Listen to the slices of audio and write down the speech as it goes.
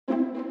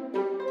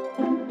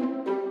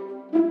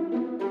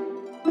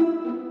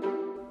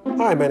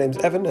Hi, my name's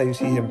Evan. I use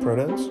he, him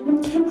pronouns.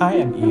 Hi,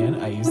 I'm Ian.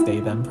 I use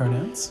they, them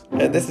pronouns.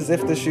 And this is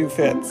If the Shoe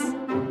Fits.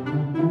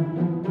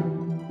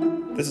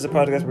 This is a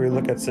podcast where we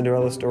look at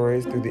Cinderella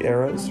stories through the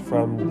eras,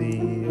 from the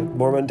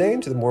more mundane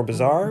to the more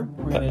bizarre.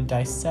 We're going to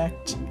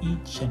dissect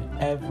each and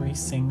every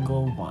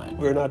single one.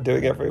 We're not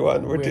doing every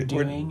one. We're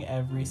doing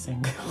every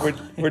single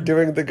one. We're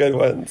doing the good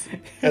ones,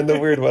 and the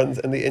weird ones,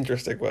 and the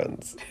interesting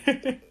ones.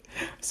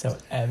 So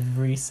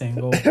every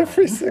single one.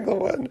 Every single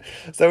one.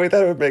 So we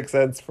thought it would make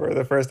sense for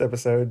the first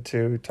episode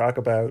to talk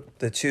about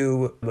the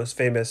two most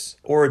famous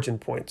origin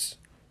points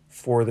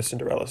for the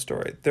Cinderella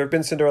story. There have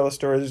been Cinderella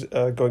stories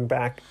going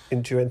back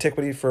into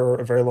antiquity for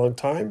a very long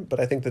time,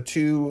 but I think the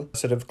two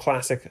sort of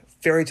classic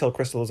fairy tale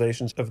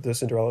crystallizations of the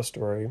Cinderella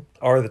story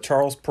are the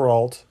Charles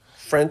Perrault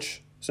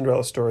French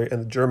Cinderella story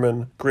and the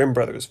German Grimm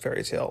Brothers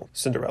fairy tale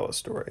Cinderella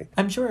story.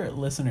 I'm sure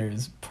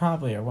listeners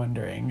probably are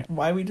wondering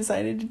why we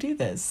decided to do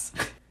this.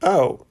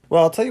 Oh,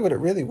 well, I'll tell you what it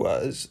really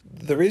was.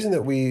 The reason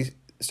that we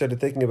started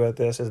thinking about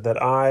this is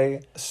that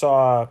I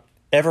saw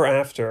Ever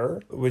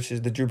After, which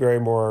is the Drew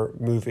Barrymore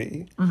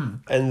movie,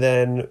 and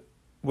then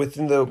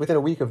within a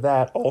week of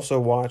that, also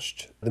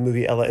watched the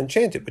movie Ella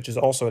Enchanted, which is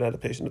also an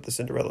adaptation of the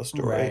Cinderella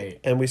story. Right.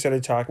 And we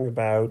started talking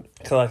about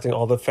collecting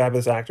all the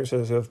fabulous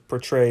actresses who have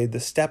portrayed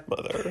the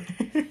stepmother.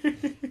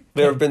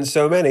 There have been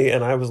so many,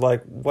 and I was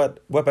like, what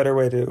better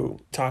way to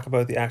talk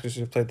about the actors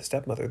who played the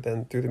stepmother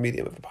than through the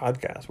medium of a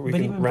podcast where we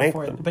can rank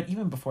them. But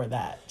even before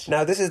that.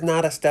 Now, this is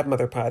not a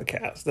stepmother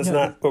podcast. That's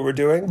not what we're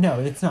doing. No,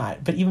 it's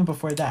not. But even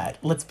before that,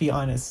 let's be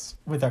honest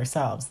with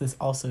ourselves. This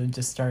also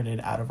just started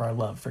out of our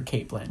love for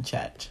Cate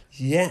Blanchett.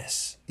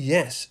 Yes.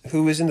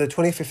 Who was in the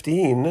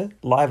 2015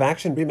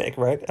 live-action remake,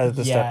 right, as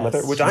the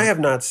stepmother, which I have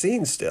not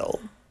seen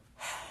still.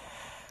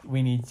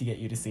 We need to get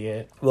you to see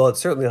it. Well, it's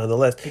certainly on the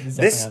list. It's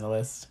definitely on the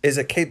list. Is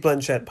a Cate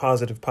Blanchett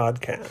positive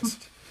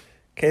podcast.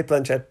 Cate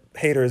Blanchett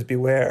haters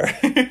beware.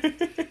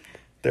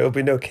 There will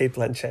be no Cate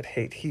Blanchett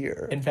hate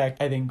here. In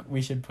fact, I think we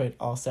should put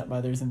all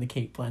stepmothers in the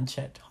Cate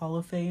Blanchett Hall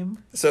of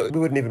Fame. So we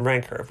wouldn't even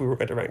rank her if we were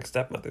going to rank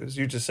stepmothers.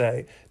 You just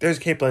say, there's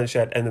Cate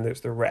Blanchett and then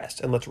there's the rest,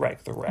 and let's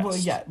rank the rest. Well,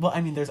 yeah. Well, I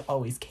mean, there's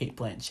always Cate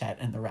Blanchett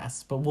and the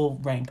rest, but we'll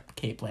rank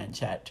Cate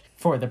Blanchett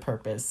for the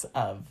purpose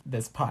of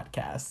this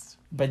podcast.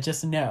 But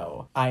just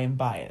know, I am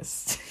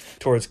biased.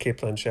 Towards Cate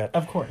Blanchett.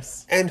 Of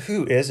course. And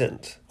who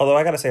isn't? Although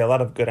I gotta say, a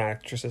lot of good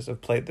actresses have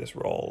played this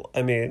role.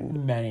 I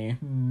mean... Many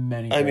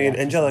I mean,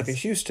 Angelica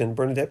Houston,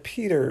 Bernadette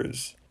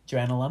Peters.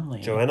 Joanna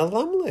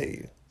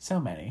Lumley. So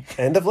many.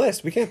 End of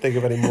list. We can't think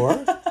of any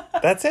more.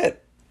 That's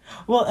it.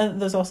 Well,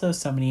 and there's also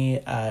so many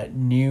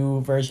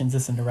new versions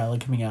of Cinderella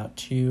coming out,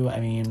 too. I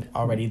mean,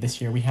 already this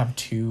year we have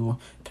 2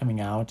 coming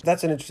out.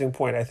 That's an interesting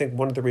point. I think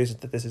one of the reasons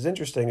that this is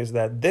interesting is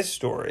that this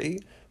story,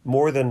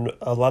 more than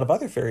a lot of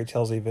other fairy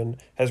tales even,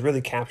 has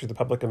really captured the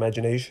public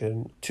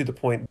imagination to the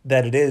point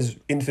that it is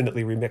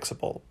infinitely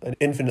remixable and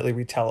infinitely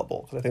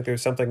retellable. Because I think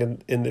there's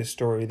something in this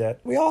story that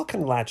we all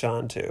can latch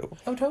on to.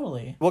 Oh,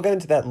 totally. We'll get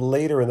into that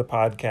later in the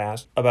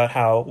podcast about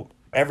how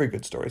every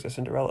good story is a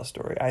Cinderella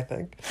story, I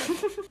think.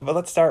 But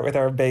let's start with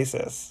our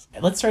basis.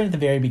 Let's start at the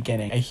very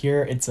beginning. I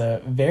hear it's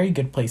a very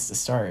good place to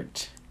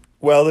start.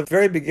 Well, the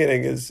very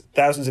beginning is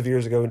thousands of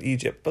years ago in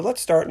Egypt. But let's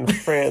start in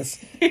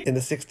France in the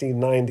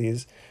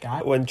 1690s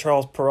when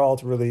Charles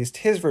Perrault released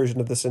his version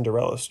of the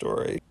Cinderella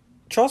story.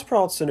 Charles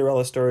Perrault's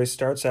Cinderella story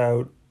starts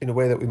out in a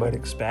way that we might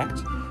expect.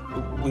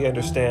 We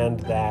understand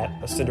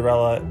that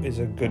Cinderella is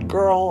a good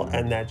girl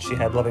and that she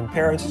had loving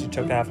parents. She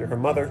took after her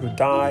mother who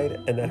died,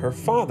 and that her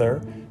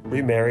father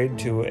remarried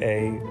to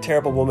a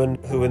terrible woman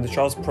who in the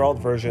Charles Perrault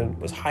version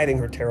was hiding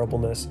her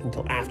terribleness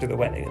until after the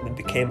wedding and then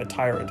became a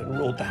tyrant and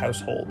ruled the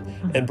household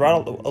and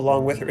brought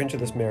along with her into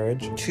this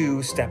marriage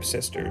 2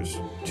 stepsisters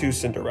to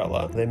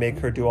Cinderella. They make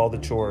her do all the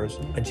chores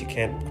and she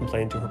can't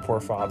complain to her poor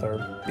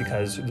father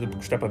because the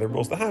stepmother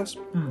rules the house.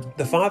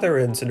 The father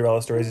in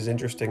Cinderella stories is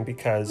interesting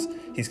because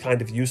he's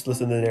kind of useless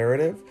in the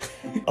narrative.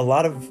 A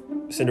lot of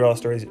Cinderella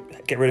stories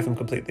get rid of him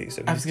completely.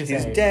 So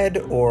he's dead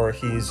or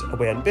he's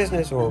away on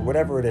business or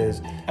whatever it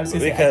is. I was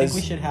going to say, I think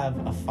we should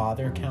have a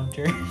father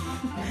counter.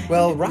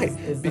 Well, right.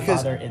 Is the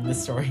father in the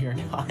story or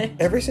not?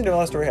 Every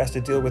Cinderella story has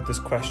to deal with this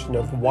question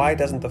of why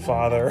doesn't the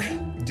father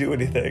do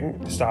anything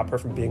to stop her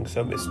from being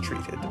so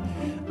mistreated?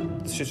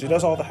 She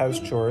does all the house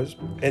chores,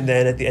 and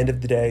then at the end of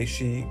the day,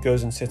 she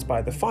goes and sits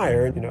by the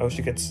fire. You know,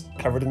 she gets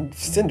covered in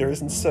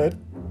cinders and soot,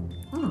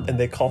 and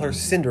they call her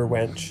Cinder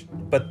Wench.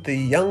 But the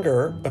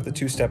younger of the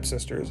 2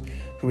 stepsisters,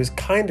 who is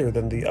kinder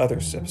than the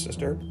other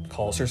stepsister,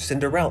 calls her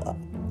Cinderella.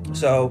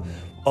 So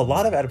a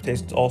lot of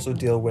adaptations also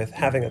deal with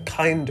having a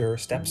kinder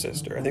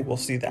stepsister. I think we'll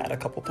see that a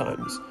couple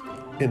times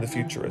in the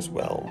future as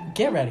well.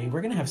 Get ready.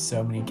 We're going to have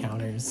so many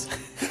counters.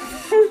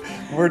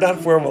 We're not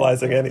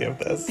formalizing any of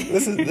this.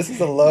 This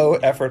is a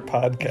low-effort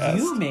podcast.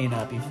 You may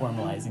not be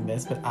formalizing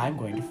this, but I'm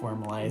going to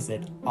formalize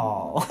it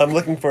all. I'm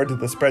looking forward to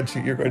the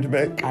spreadsheet you're going to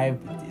make.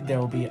 There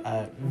will be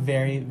a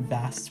very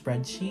vast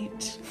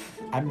spreadsheet.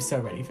 I'm so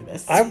ready for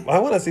this. I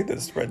want to see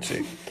this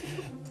spreadsheet.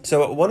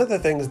 So one of the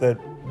things that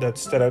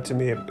stood out to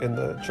me in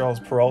the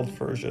Charles Perrault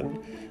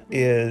version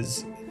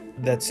is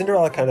that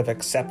Cinderella kind of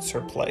accepts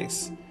her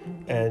place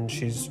and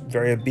she's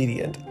very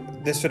obedient.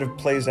 This sort of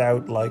plays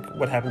out like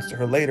what happens to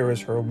her later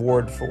is her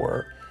reward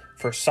for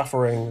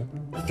suffering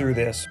through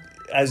this.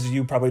 As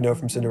you probably know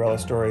from Cinderella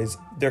stories,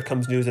 there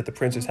comes news that the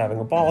prince is having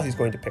a ball. He's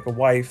going to pick a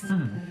wife,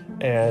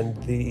 and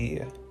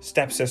the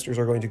stepsisters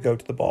are going to go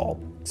to the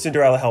ball.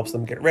 Cinderella helps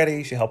them get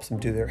ready. She helps them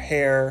do their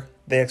hair.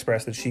 They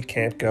express that she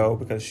can't go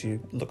because she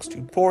looks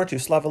too poor, too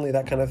slovenly,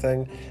 that kind of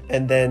thing.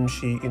 And then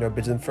she,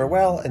 bids them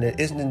farewell, and it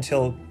isn't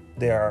until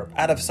they are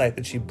out of sight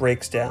that she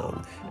breaks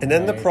down. And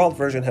then the Perrault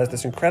version has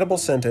this incredible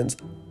sentence.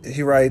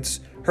 He writes,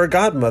 "Her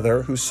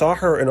godmother, who saw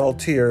her in all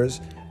tears,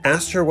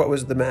 asked her what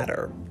was the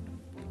matter."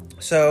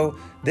 So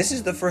this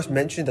is the first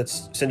mention that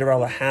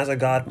Cinderella has a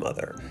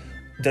godmother.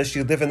 Does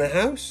she live in the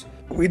house?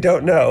 We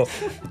don't know.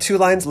 2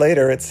 lines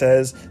later, it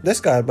says, "This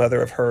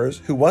godmother of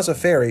hers, who was a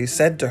fairy,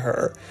 said to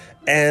her,"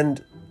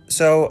 and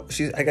so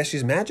I guess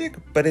she's magic,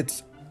 but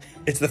it's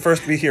the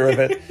first we hear of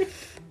it.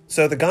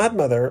 So the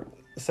godmother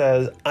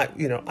says,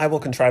 I will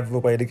contrive a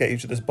way to get you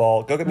to this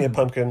ball. Go get me a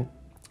pumpkin.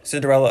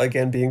 Cinderella,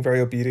 again, being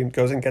very obedient,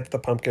 goes and gets the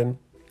pumpkin.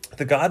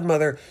 The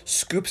godmother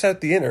scoops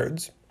out the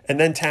innards and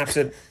then taps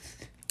it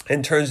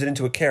and turns it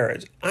into a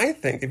carriage. I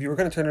think if you were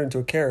going to turn it into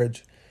a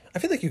carriage, I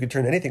feel like you could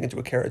turn anything into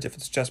a carriage if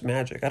it's just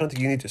magic. I don't think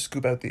you need to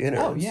scoop out the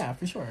innards. Oh, yeah,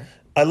 for sure.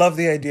 I love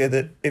the idea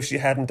that if she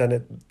hadn't done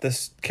it,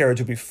 this carriage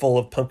would be full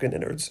of pumpkin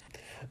innards.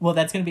 Well,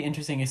 that's going to be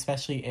interesting,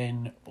 especially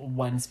in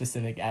one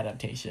specific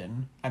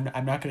adaptation. I'm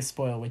not going to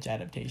spoil which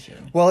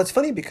adaptation. Well, it's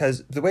funny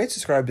because the way it's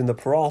described in the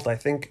Perrault, I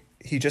think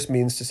he just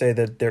means to say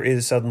that there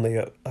is suddenly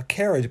a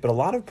carriage, but a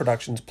lot of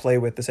productions play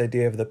with this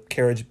idea of the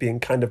carriage being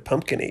kind of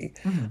pumpkin-y.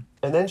 Mm-hmm.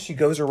 And then she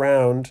goes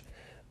around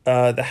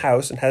the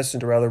house and has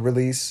Cinderella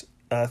release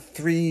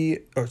 3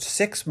 or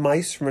 6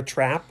 mice from a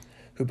trap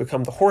who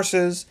become the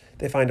horses.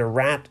 They find a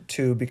rat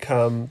to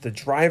become the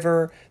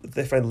driver.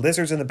 They find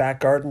lizards in the back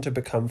garden to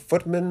become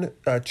footmen,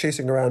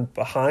 chasing around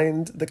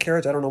behind the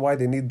carriage. I don't know why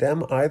they need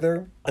them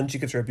either. And she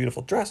gives her a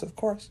beautiful dress, of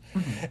course.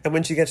 Mm-hmm. And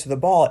when she gets to the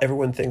ball,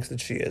 everyone thinks that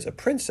she is a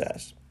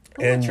princess.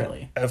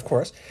 Naturally. Of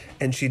course.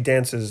 And she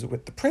dances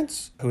with the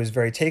prince, who is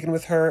very taken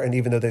with her. And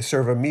even though they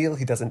serve a meal,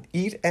 he doesn't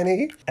eat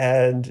any.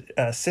 And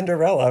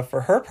Cinderella,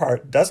 for her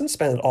part, doesn't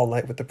spend all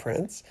night with the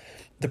prince.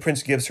 The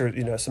prince gives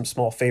her, some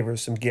small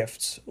favors, some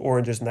gifts,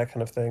 oranges and that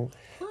kind of thing.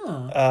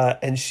 Huh.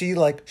 And she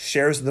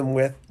shares them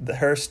with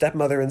her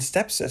stepmother and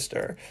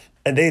stepsister.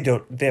 And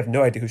they have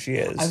no idea who she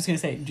is. I was going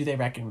to say, do they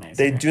recognize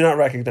her? They her? do not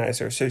recognize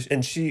her. So,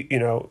 and she,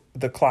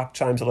 the clock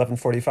chimes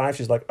 11:45.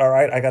 She's like, all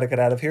right, I got to get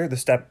out of here.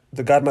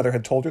 The godmother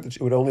had told her that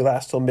it would only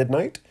last till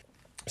midnight.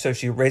 So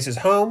she races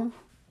home.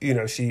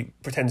 She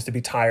pretends to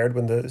be tired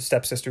when the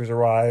stepsisters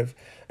arrive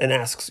and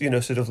asks,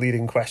 sort of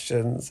leading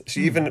questions.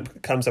 She even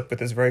comes up with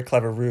this very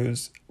clever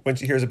ruse when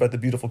she hears about the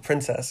beautiful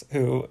princess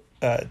who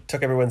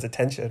took everyone's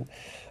attention.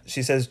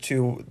 She says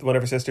to one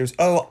of her sisters,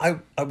 "Oh,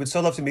 I would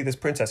so love to meet this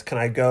princess. Can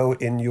I go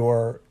in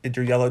your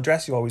yellow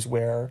dress you always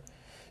wear,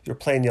 your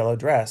plain yellow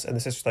dress?" And the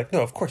sister's like,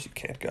 "No, of course you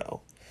can't go."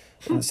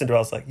 And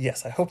Cinderella's like,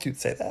 "Yes, I hoped you'd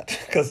say that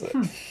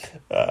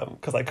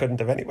because I couldn't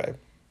have anyway."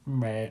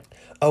 Right.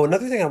 Oh,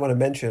 another thing I want to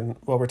mention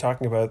while we're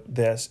talking about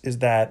this is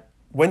that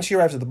when she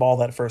arrives at the ball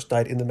that first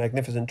night in the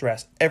magnificent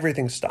dress,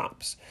 everything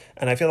stops.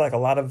 And I feel like a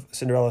lot of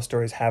Cinderella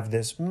stories have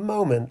this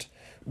moment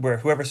where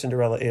whoever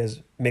Cinderella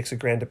is makes a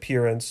grand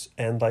appearance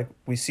and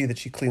we see that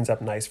she cleans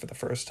up nice for the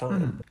first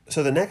time.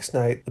 So the next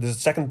night, there's a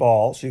second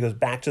ball. She goes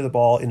back to the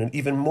ball in an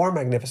even more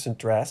magnificent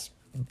dress,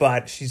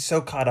 but she's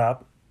so caught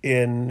up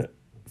in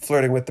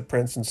flirting with the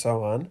prince and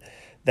so on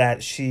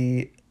that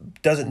she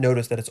doesn't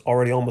notice that it's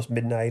already almost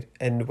midnight,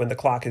 and when the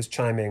clock is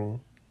chiming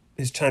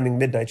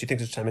midnight, she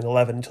thinks it's chiming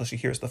 11 until she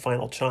hears the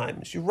final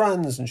chime. She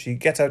runs and she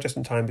gets out just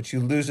in time, but she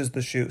loses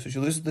the shoe. So she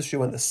loses the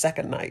shoe on the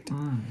second night.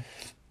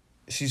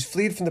 She's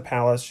fled from the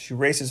palace. She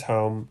races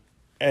home,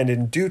 and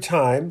in due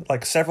time,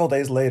 several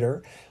days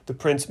later, the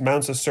prince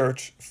mounts a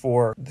search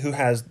for who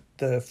has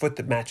the foot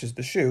that matches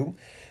the shoe.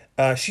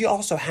 She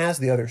also has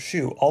the other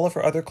shoe. All of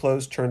her other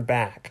clothes turned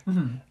back.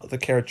 Mm-hmm. The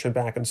carriage turned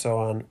back and so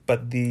on.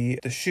 But the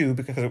shoe,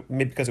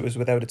 because it was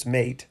without its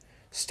mate,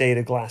 stayed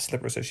a glass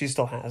slipper, so she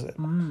still has it.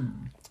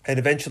 And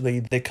eventually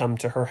they come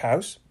to her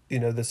house.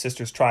 The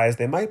sisters try as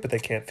they might, but they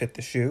can't fit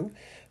the shoe.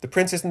 The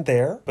prince isn't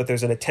there, but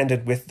there's an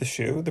attendant with the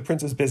shoe. The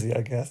prince is busy,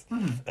 I guess.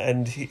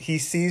 And he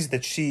sees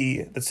that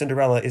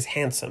Cinderella is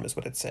handsome, is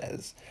what it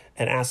says,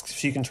 and asks if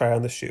she can try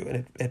on the shoe.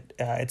 And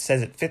it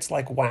says it fits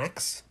like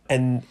wax.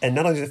 And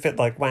not only does it fit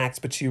like wax,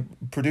 but she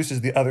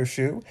produces the other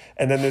shoe.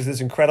 And then there's this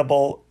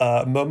incredible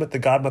moment. The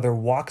godmother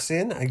walks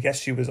in. I guess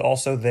she was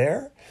also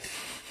there.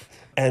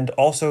 And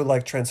also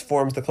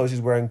transforms the clothes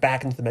she's wearing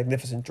back into the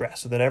magnificent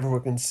dress so that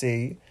everyone can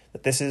see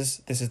that this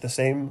is the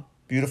same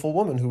beautiful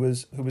woman who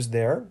was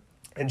there.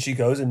 And she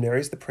goes and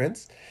marries the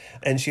prince.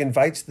 And she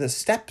invites the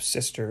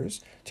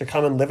stepsisters to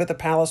come and live at the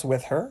palace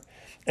with her.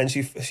 And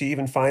she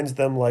even finds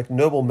them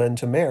noblemen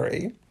to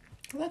marry.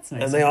 Well, that's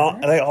nice. And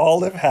they all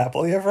live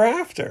happily ever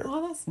after.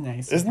 Oh, that's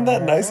nice. Isn't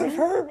that nice of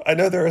her? I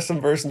know there are some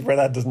versions where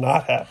that does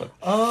not happen.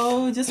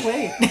 Oh, just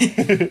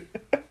wait.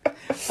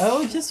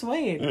 Oh, just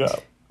wait. Yeah.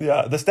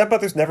 Yeah. The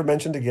stepmother's never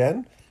mentioned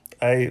again.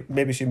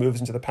 Maybe she moves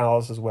into the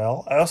palace as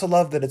well. I also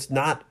love that it's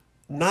not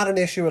an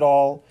issue at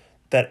all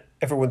that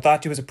everyone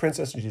thought she was a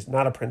princess and she's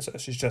not a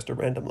princess. She's just a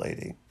random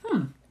lady.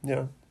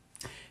 Yeah.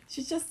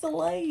 She's just a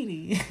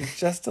lady. She's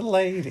just a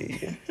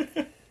lady.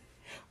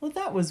 Well,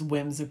 that was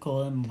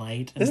whimsical and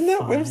light and Isn't that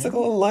fun.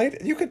 whimsical and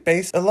light? You could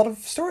base a lot of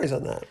stories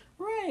on that.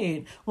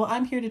 Right. Well,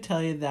 I'm here to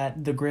tell you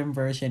that the Grimm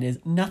version is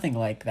nothing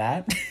like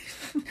that.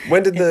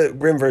 When did the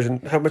Grimm version,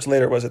 how much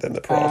later was it than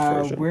the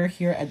Perrault version? We're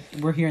here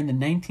in the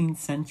 19th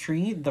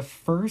century. The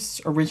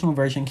first original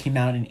version came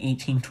out in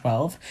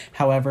 1812.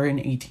 However, in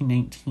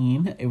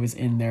 1819, it was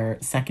in their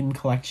second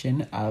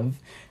collection of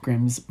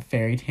Grimm's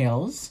fairy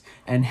tales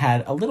and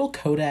had a little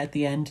coda at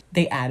the end.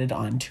 They added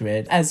on to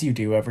it, as you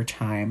do over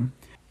time.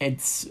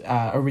 It's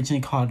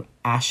originally called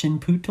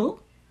Aschenputtel.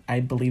 I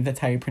believe that's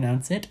how you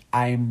pronounce it.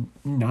 I'm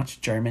not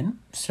German,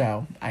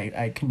 so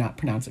I cannot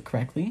pronounce it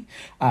correctly.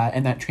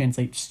 And that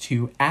translates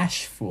to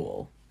ash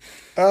fool.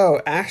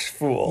 Oh, ash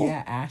fool.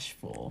 Yeah, ash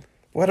fool.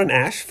 What an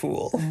ash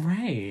fool.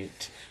 Right.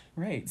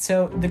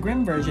 So the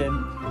Grimm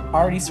version,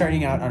 already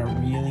starting out on a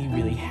really,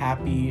 really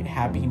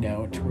happy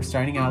note. We're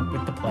starting out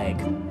with the plague.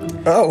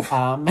 Oh,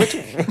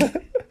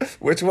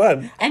 which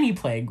one? Any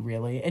plague,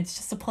 really. It's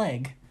just a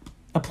plague.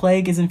 A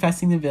plague is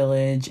infesting the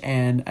village,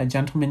 and a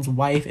gentleman's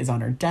wife is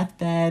on her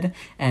deathbed,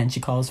 and she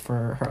calls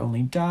for her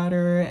only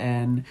daughter,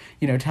 and,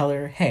 tell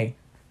her, hey,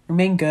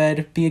 remain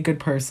good, be a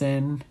good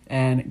person,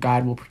 and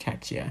God will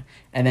protect you.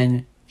 And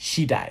then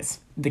she dies.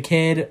 The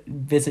kid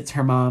visits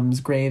her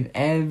mom's grave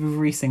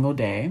every single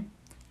day,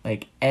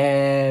 like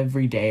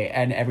every day,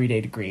 and every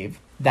day to grieve.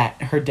 That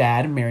her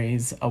dad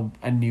marries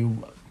a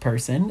new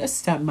person, a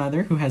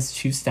stepmother who has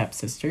two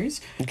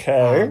stepsisters.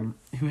 Okay.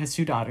 Who has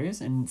two daughters,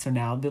 and so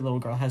now the little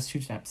girl has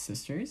two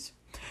stepsisters.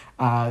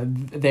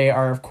 They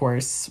are, of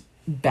course,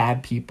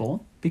 bad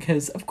people,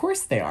 because of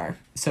course they are.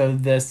 So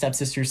the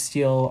stepsisters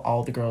steal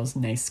all the girl's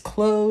nice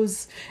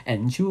clothes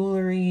and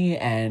jewelry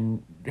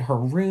and her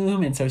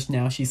room, and so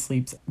now she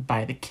sleeps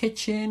by the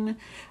kitchen,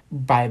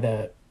 by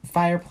the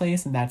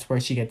fireplace, and that's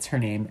where she gets her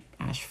name,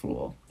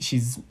 Ashfool.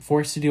 She's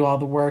forced to do all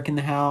the work in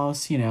the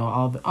house,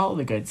 all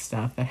the good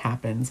stuff that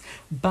happens,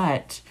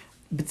 but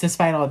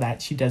despite all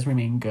that, she does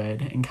remain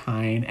good and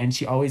kind, and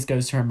she always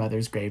goes to her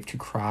mother's grave to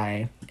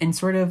cry and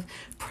sort of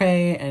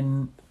pray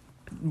and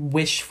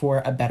wish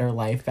for a better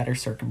life, better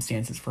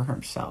circumstances for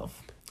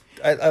herself.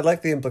 I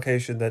like the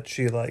implication that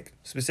she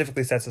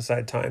specifically sets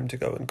aside time to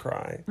go and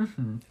cry.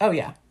 Mm-hmm. Oh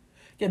yeah.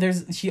 Yeah,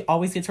 she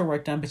always gets her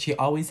work done, but she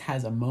always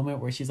has a moment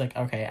where she's like,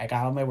 okay, I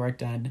got all my work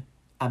done,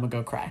 I'm gonna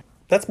go cry.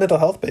 That's mental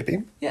health,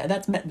 baby. Yeah,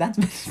 that's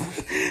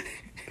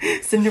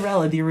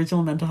Cinderella, the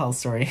original mental health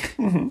story.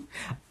 Mm-hmm.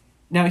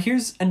 Now,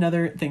 here's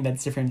another thing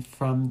that's different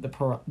from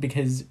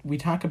because we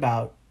talk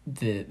about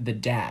the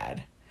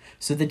dad.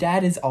 So the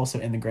dad is also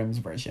in the Grimm's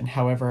version.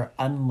 However,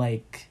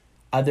 unlike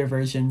other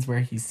versions where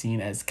he's seen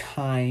as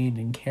kind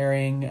and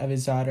caring of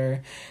his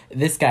daughter,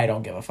 this guy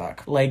don't give a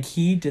fuck.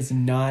 He does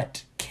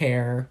not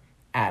care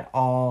at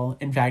all.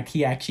 In fact,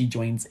 he actually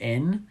joins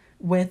in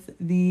with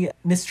the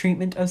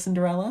mistreatment of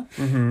Cinderella.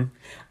 Mm-hmm.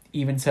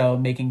 Even so,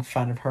 making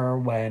fun of her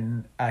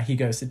when he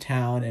goes to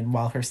town, and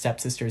while her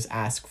stepsisters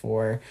ask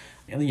for,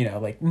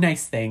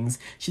 nice things,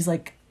 she's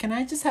like, can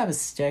I just have a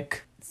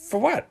stick? For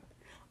what?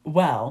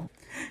 Well,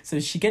 so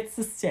she gets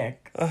the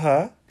stick.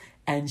 Uh-huh.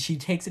 And she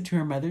takes it to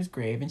her mother's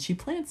grave and she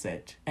plants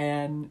it.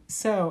 And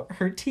so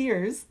her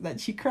tears that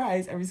she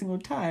cries every single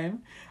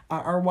time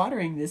are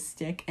watering this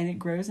stick, and it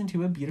grows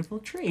into a beautiful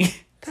tree.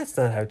 That's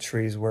not how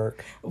trees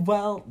work.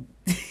 Well...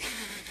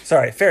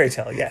 Sorry, fairy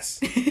tale, yes.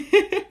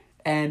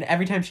 And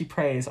every time she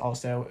prays,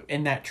 also,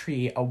 in that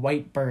tree, a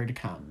white bird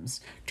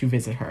comes to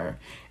visit her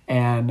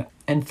and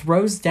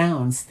throws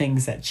down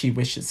things that she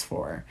wishes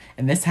for.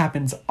 And this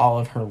happens all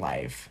of her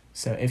life.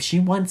 So if she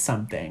wants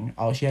something,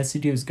 all she has to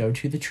do is go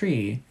to the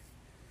tree,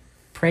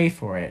 pray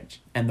for it,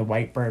 and the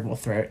white bird will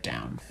throw it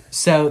down.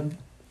 So,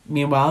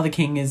 meanwhile, the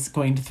king is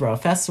going to throw a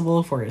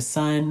festival for his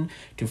son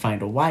to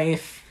find a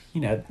wife.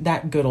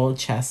 That good old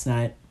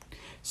chestnut.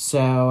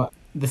 So...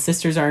 the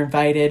sisters are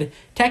invited.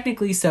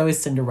 Technically, so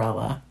is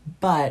Cinderella.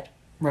 But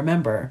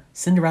remember,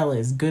 Cinderella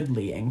is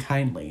goodly and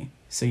kindly.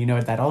 So you know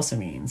what that also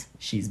means?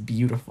 She's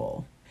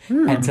beautiful.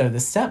 And so the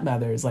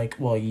stepmother is like,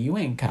 well, you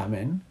ain't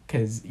coming,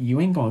 because you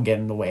ain't going to get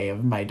in the way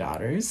of my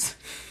daughters.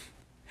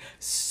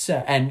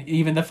 So, and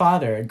even the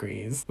father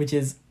agrees, which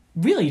is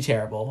really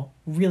terrible.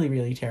 Really,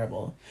 really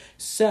terrible.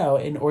 So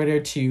in order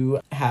to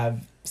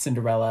have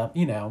Cinderella,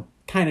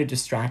 kind of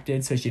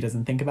distracted so she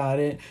doesn't think about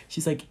it,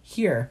 she's like,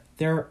 here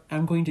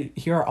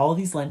are all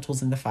these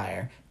lentils in the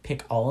fire,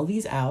 pick all of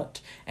these out,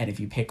 and if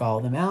you pick all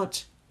of them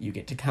out, you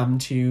get to come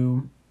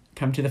to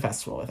the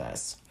festival with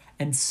us.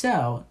 And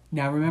so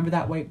now remember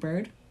that white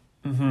bird?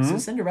 Mm-hmm. So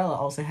Cinderella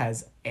also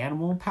has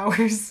animal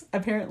powers,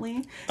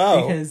 apparently.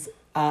 Because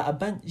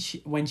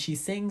when she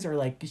sings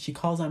or she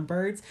calls on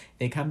birds,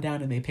 they come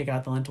down and they pick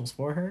out the lentils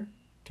for her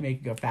to make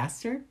it go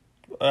faster.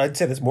 I'd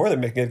say that's more than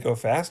making it go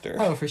faster.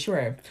 Oh, for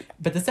sure.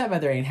 But the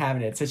stepmother ain't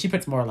having it, so she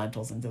puts more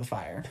lentils into the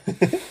fire.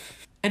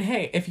 And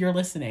hey, if you're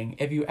listening,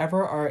 if you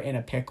ever are in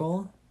a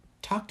pickle,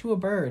 talk to a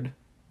bird.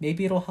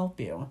 Maybe it'll help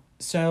you.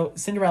 So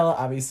Cinderella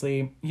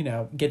obviously,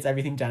 gets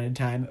everything done in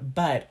time.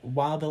 But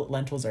while the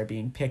lentils are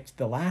being picked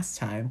the last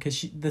time,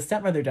 because the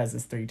stepmother does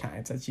this 3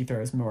 times, that she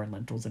throws more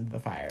lentils into the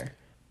fire.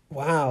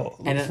 Wow.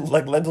 And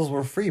like lentils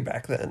were free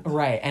back then.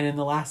 Right. And in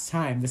the last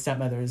time, the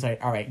stepmother is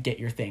like, all right, get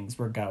your things.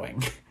 We're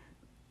going.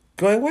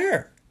 Going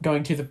where?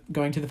 Going to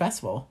the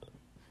festival.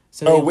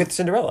 So with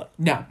Cinderella?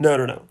 No.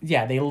 No.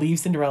 Yeah, they leave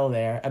Cinderella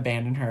there,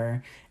 abandon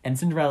her. And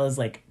Cinderella's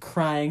like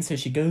crying. So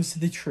she goes to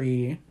the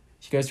tree.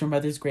 She goes to her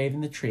mother's grave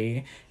in the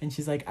tree. And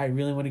she's like, I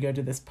really want to go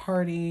to this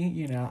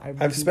party.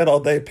 I've spent all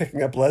day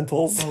picking up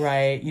lentils.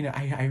 Right.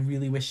 I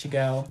really wish to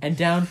go. And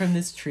down from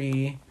this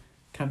tree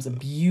comes a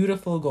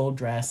beautiful gold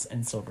dress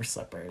and silver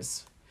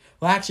slippers.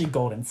 Well, actually,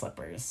 golden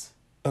slippers.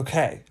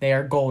 Okay. They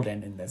are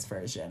golden in this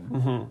version.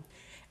 Mm-hmm.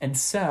 And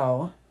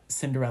so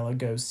Cinderella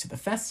goes to the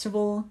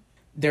festival.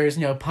 There is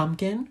no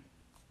pumpkin.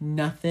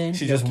 Nothing.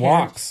 She just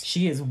walks.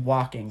 She is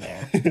walking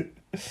there.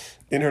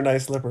 In her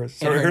nice slippers.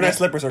 So her nice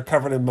slippers are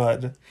covered in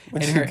mud.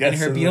 In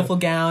her beautiful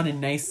gown and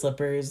nice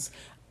slippers.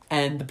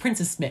 And the prince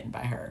is smitten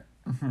by her.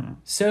 Mm-hmm.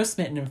 So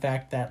smitten, in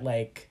fact, that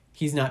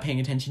he's not paying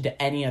attention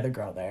to any other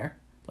girl there.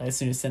 As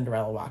soon as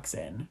Cinderella walks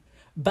in.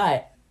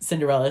 But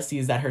Cinderella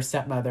sees that her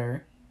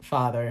stepmother,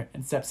 father,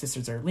 and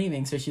stepsisters are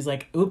leaving, so she's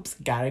like, oops,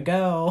 gotta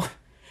go.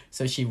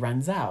 So she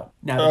runs out.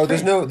 Now,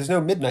 there's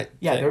no midnight.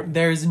 Yeah,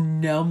 there's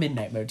no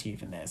midnight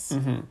motif in this.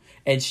 Mm-hmm.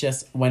 It's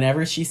just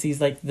whenever she sees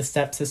the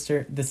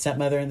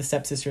stepmother and the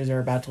stepsisters are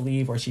about to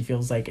leave, or she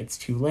feels like it's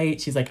too late,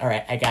 she's like, all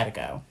right, I gotta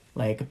go.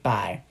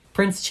 Bye.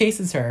 Prince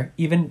chases her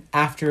even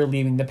after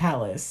leaving the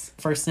palace.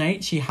 First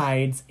night, she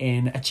hides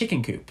in a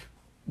chicken coop.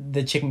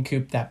 The chicken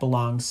coop that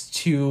belongs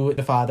to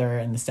the father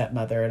and the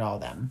stepmother and all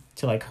them,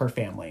 to her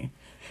family.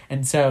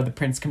 And so the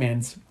prince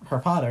commands her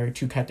father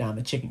to cut down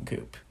the chicken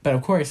coop. But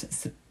of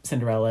course,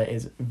 Cinderella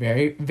is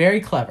very, very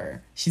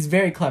clever. She's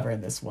very clever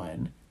in this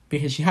one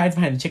because she hides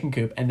behind the chicken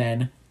coop and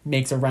then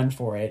makes a run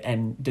for it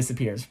and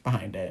disappears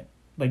behind it,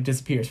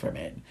 disappears from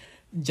it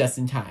just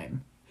in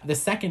time. The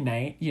second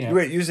night,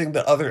 Wait, using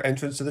the other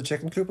entrance to the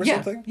chicken coop or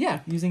something? Yeah,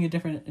 using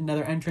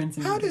another entrance.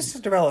 How does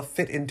Cinderella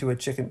fit into a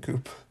chicken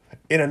coop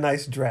in a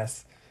nice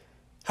dress?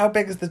 How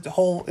big is the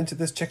hole into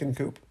this chicken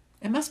coop?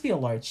 It must be a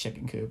large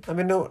chicken coop. I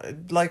mean, no,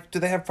 do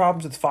they have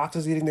problems with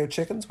foxes eating their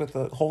chickens with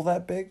a hole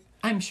that big?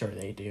 I'm sure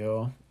they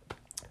do.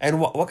 And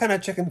what kind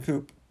of chicken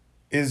coop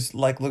is,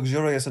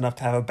 luxurious enough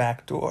to have a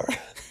back door?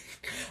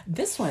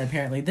 This one,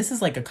 apparently, this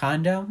is like a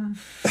condo.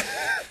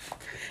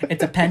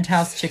 It's a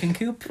penthouse chicken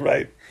coop.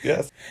 Right,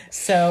 yes.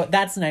 So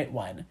that's night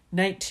 1.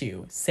 Night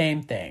 2,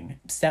 same thing.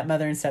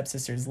 Stepmother and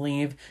stepsisters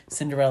leave.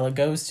 Cinderella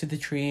goes to the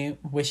tree,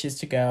 wishes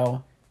to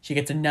go. She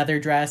gets another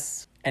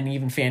dress and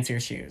even fancier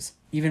shoes.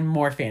 Even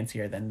more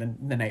fancier than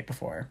the night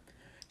before.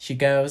 She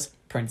goes,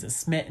 Prince is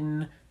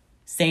smitten.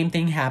 Same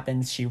thing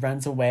happens. She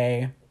runs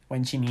away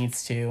when she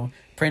needs to.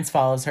 Prince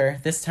follows her.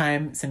 This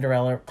time,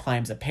 Cinderella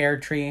climbs a pear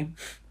tree.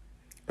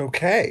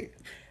 Okay.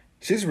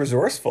 She's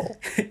resourceful.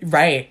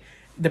 Right.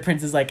 The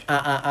prince is like,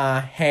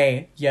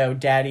 hey, yo,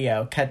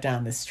 daddy-o, cut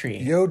down this tree.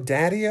 Yo,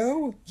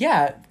 daddy-o?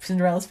 Yeah,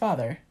 Cinderella's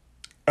father.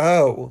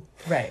 Oh.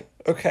 Right.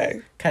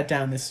 Okay. Cut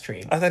down this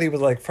tree. I thought he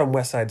was from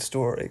West Side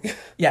Story.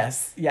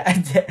 Yes,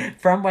 yeah,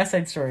 from West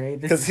Side Story.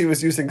 Because he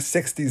was using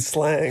 60s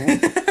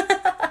slang.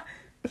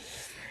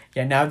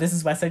 Yeah, now this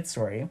is West Side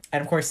Story.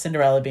 And of course,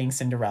 Cinderella being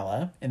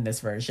Cinderella in this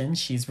version,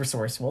 she's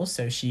resourceful,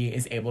 so she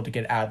is able to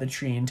get out of the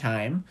tree in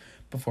time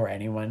before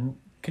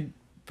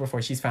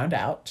she's found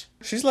out.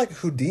 She's like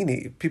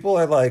Houdini. People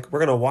are like, we're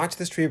going to watch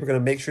this tree, we're going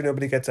to make sure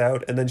nobody gets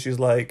out, and then she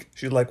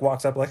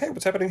walks up hey,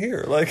 what's happening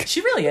here?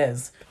 She really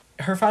is.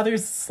 Her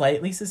father's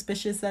slightly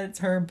suspicious that it's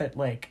her, but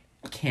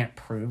can't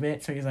prove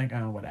it, so he's like,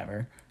 oh,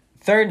 whatever.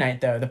 Third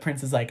night, though, the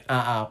prince is like,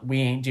 we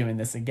ain't doing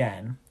this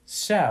again.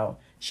 So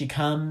she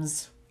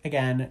comes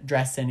again,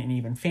 dressed in an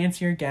even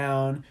fancier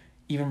gown,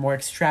 even more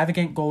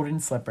extravagant golden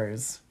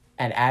slippers.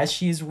 And as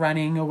she's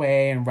running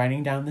away and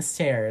running down the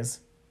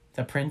stairs,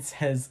 the prince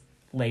has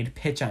laid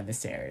pitch on the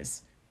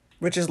stairs.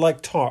 Which is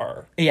like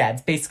tar. Yeah,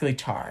 it's basically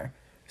tar.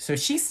 So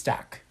she's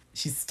stuck.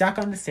 She's stuck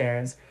on the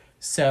stairs.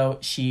 So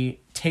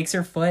she takes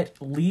her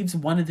foot, leaves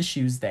one of the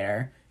shoes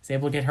there, is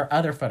able to get her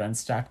other foot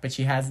unstuck, but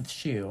she has the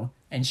shoe,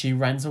 and she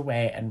runs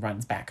away and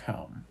runs back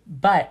home.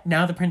 But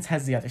now the prince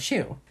has the other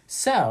shoe.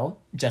 So,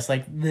 just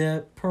like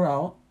the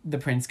Perrault, the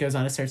prince goes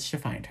on a search to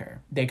find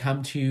her. They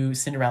come to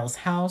Cinderella's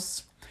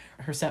house.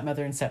 Her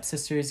stepmother and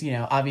stepsisters,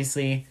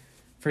 obviously,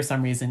 for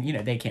some reason,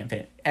 they can't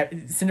fit.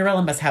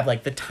 Cinderella must have,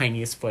 the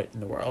tiniest foot in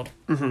the world.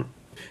 Mm-hmm.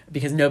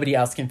 Because nobody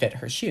else can fit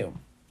her shoe.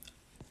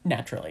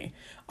 Naturally.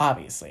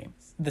 Obviously.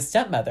 The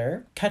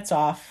stepmother cuts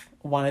off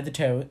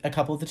a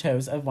couple of the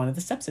toes of one of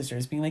the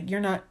stepsisters, being like,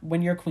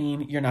 when you're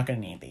queen, you're not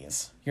going to need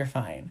these. You're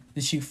fine.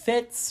 The shoe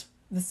fits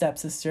the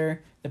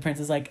stepsister. The prince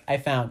is like, I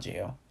found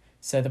you.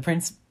 So the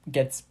prince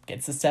gets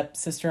the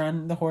stepsister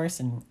on the horse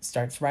and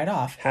starts right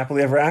off.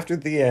 Happily ever after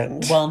at the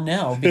end. Well,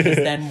 no, because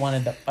then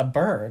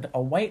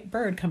a white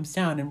bird comes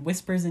down and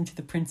whispers into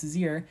the prince's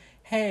ear,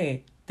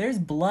 hey, there's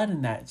blood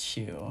in that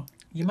shoe.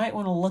 You might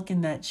want to look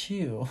in that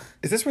shoe.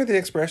 Is this where the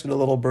expression "a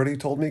little birdie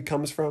told me"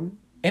 comes from?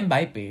 It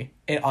might be.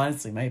 It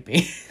honestly might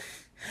be.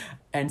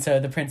 And so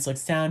the prince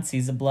looks down,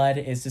 sees the blood,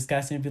 is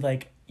disgusted, and be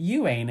like,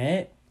 you ain't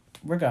it.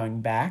 We're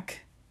going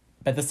back.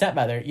 But the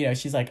stepmother,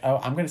 she's like, oh,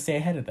 I'm going to stay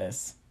ahead of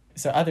this.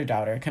 So other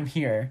daughter, come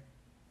here.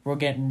 We're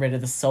getting rid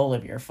of the sole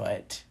of your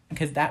foot.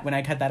 Because when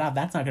I cut that off,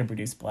 that's not going to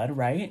produce blood,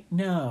 right?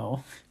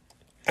 No.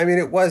 I mean,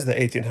 it was the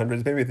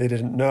 1800s. Maybe they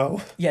didn't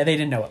know. Yeah, they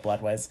didn't know what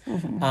blood was.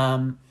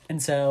 Mm-hmm.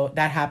 And so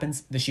that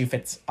happens. The shoe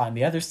fits on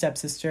the other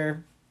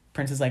stepsister.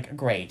 Prince is like,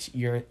 great,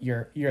 you're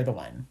the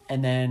one.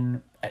 And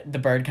then the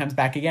bird comes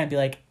back again, be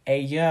like,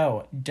 hey,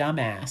 yo,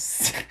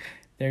 dumbass.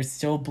 There's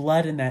still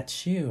blood in that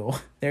shoe.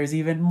 There's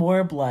even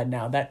more blood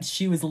now. That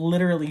shoe is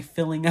literally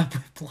filling up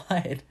with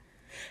blood.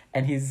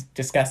 And he's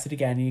disgusted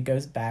again. He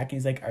goes back. And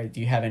he's like, do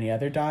you have any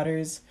other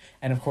daughters?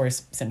 And of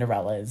course,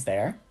 Cinderella is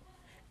there.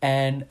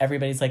 And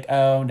everybody's like,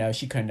 oh, no,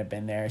 she couldn't have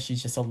been there.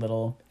 She's just a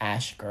little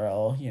ash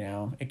girl.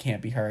 It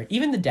can't be her.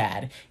 Even the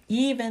dad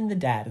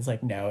is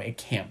like, no, it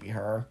can't be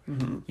her.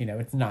 Mm-hmm.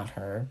 It's not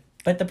her.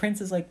 But the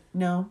prince is like,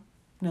 no,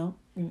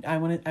 I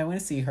want to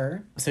see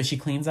her. So she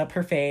cleans up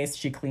her face.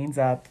 She cleans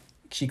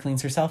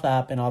herself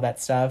up and all that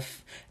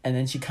stuff. And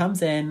then she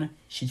comes in,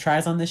 she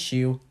tries on the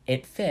shoe,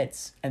 it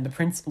fits, and the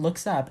prince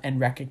looks up and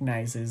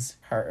recognizes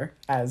her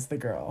as the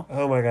girl.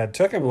 Oh my God,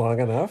 took him long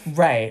enough.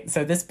 Right.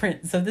 So this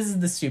is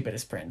the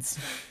stupidest prince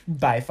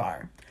by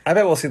far. I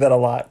bet we'll see that a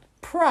lot.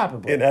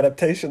 Probably. In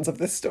adaptations of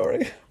this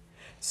story.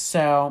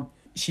 So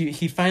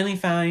he finally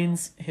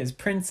finds his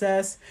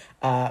princess.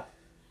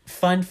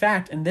 Fun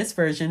fact, in this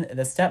version,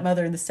 the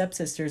stepmother and the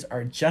stepsisters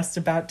are just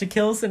about to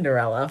kill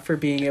Cinderella for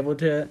being able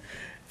to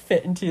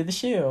fit into the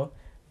shoe,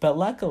 but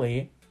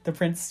luckily the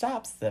prince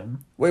stops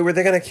them. Wait, were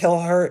they gonna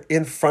kill her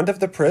in front of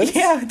the prince?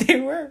 Yeah, they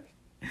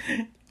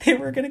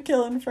were gonna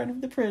kill in front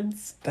of the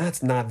prince.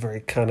 That's not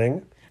very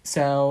cunning.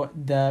 So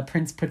the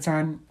prince puts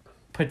her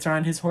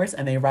on his horse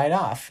and they ride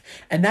off,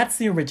 and that's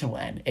the original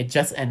end. It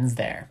just ends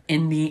there.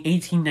 In the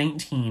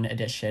 1819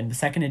 edition, the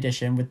second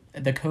edition, with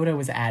the coda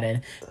was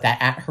added that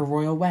at her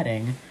royal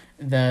wedding,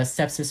 the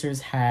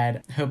stepsisters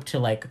had hoped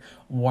to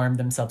warm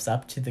themselves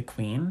up to the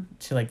queen,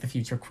 to the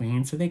future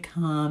queen. So they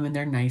come and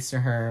they're nice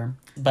to her,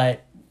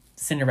 but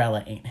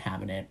Cinderella ain't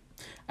having it.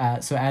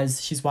 So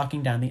as she's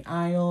walking down the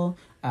aisle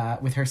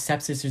with her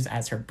stepsisters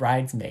as her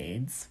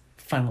bridesmaids,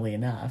 funnily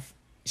enough,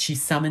 she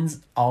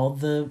summons all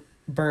the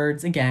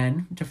birds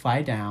again to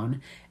fly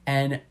down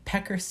and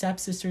peck her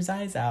stepsister's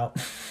eyes out.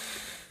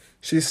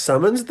 She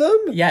summons them?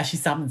 Yeah, she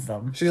summons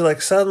them. She's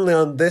like, suddenly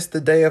on this,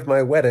 the day of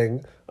my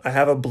wedding, I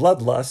have a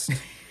bloodlust.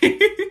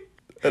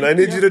 And I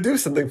need you to do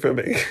something for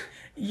me.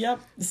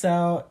 Yep.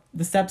 So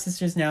the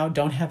stepsisters now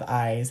don't have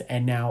eyes,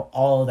 and now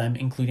all of them,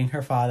 including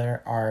her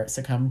father, are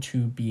succumbed to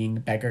being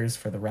beggars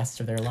for the rest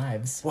of their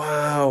lives.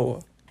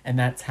 Wow. And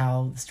that's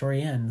how the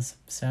story ends.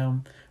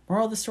 So,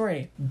 moral of the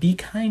story, be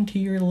kind to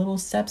your little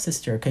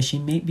stepsister, because she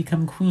may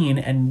become queen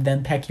and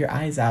then peck your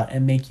eyes out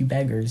and make you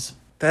beggars.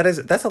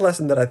 That's a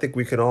lesson that I think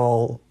we can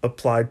all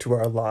apply to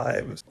our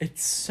lives.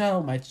 It's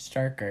so much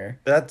darker.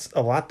 That's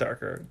a lot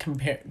darker.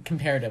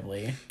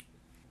 Comparatively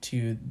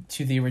to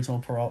the original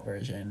Perrault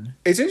version.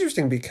 It's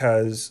interesting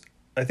because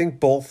I think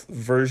both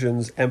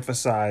versions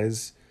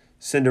emphasize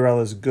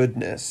Cinderella's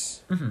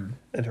goodness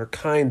and her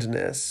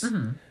kindness.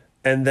 Mm-hmm.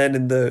 And then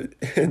in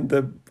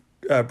the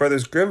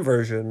Brothers Grimm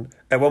version,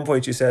 at one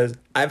point she says,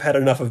 I've had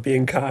enough of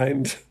being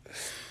kind.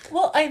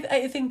 Well,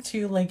 I think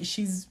too,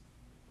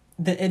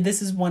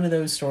 this is one of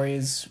those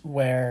stories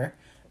where,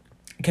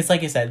 because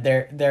like I said,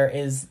 there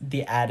is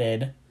the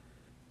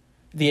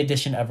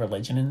addition of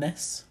religion in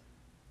this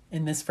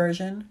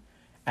version,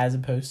 as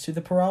opposed to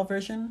the Perrault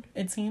version,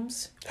 it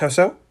seems. How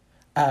so?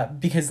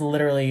 Because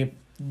literally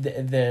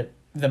the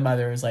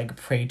mother is like,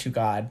 pray to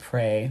God,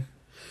 pray,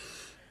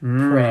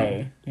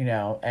 and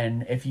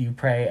if you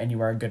pray and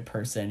you are a good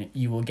person,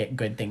 you will get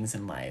good things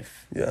in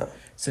life. Yeah.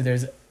 So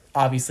there's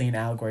obviously an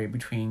allegory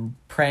between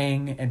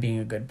praying and being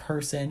a good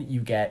person.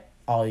 You get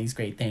all these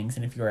great things,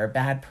 and if you're a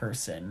bad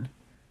person,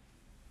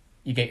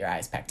 you get your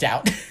eyes pecked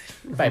out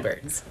by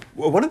birds.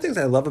 Well, one of the things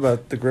I love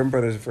about the Grimm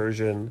Brothers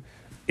version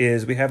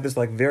is we have this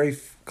very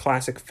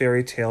classic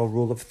fairy tale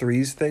rule of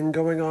threes thing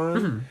going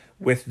on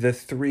with the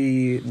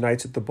three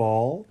nights at the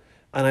ball.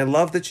 And I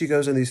love that she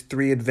goes on these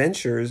three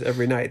adventures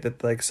every night,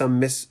 that some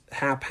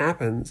mishap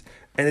happens.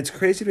 And it's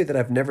crazy to me that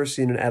I've never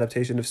seen an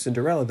adaptation of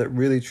Cinderella that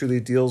really truly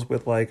deals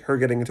with her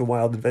getting into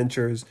wild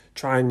adventures,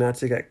 trying not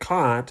to get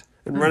caught,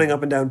 and running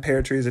up and down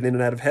pear trees and in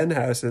and out of hen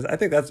houses. I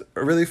think that's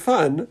really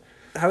fun.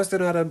 How is there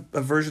not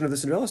a version of the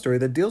Cinderella story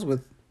that deals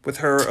with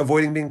her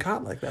avoiding being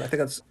caught like that? I think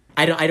that's...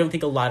 I don't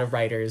think a lot of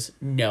writers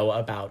know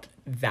about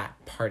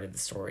that part of the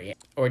story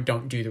or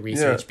don't do the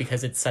research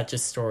because it's such a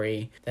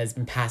story that has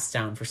been passed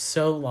down for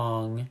so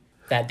long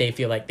that they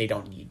feel like they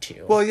don't need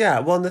to. Well, yeah.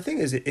 Well, and the thing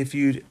is, if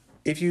you'd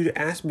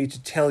asked me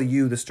to tell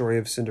you the story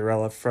of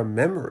Cinderella from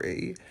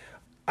memory,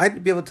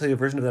 I'd be able to tell you a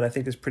version of that I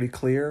think is pretty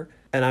clear.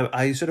 And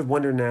I sort of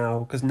wonder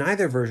now, because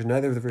neither of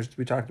the versions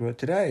we talked about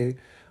today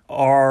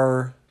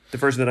are the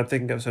version that I'm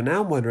thinking of. So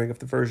now I'm wondering if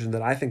the version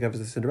that I think of as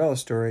the Cinderella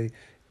story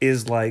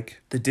is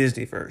like the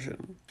Disney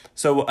version.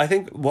 So I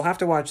think we'll have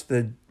to watch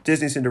the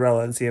Disney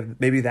Cinderella and see if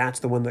maybe that's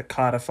the one that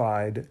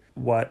codified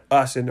what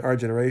us in our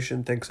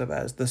generation thinks of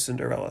as the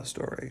Cinderella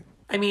story.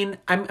 I mean,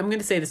 I'm going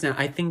to say this now.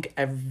 I think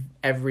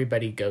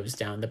everybody goes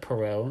down the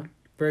Perrault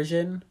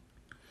version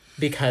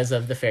because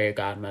of the fairy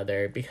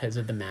godmother, because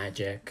of the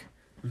magic.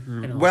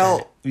 Mm-hmm. And all well,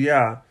 that.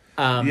 Yeah.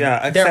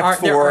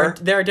 Except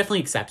there are definitely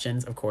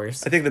exceptions, of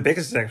course. I think the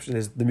biggest exception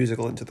is the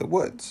musical Into the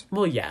Woods.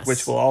 Well, yes.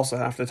 Which we'll also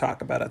have to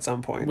talk about at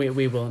some point.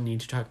 We will need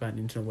to talk about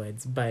Into the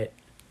Woods, but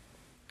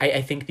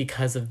I think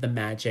because of the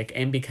magic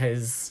and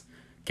because,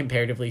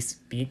 comparatively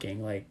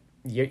speaking, like,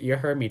 you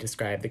heard me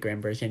describe the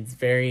Grimm version. It's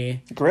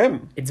very...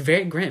 Grim. It's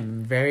very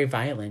grim, very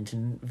violent,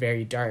 and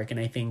very dark, and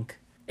I think,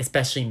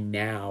 especially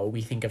now,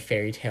 we think of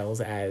fairy tales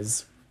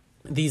as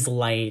these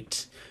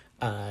light,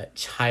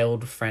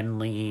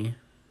 child-friendly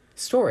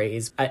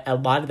stories. A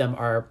lot of them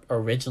are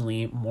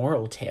originally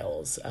moral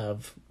tales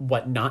of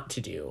what not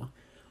to do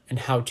and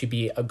how to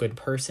be a good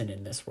person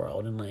in this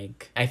world. And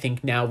like, I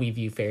think now we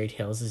view fairy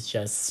tales as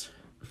just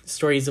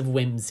stories of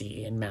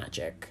whimsy and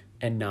magic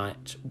and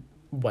not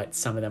what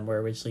some of them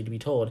were originally to be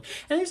told.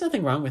 And there's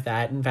nothing wrong with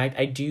that. In fact,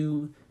 I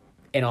do,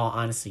 in all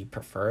honesty,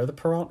 prefer the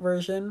Perrault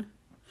version.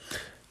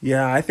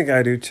 Yeah, I think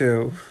I do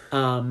too.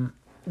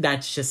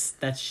 That's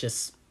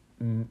just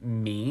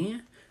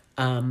me.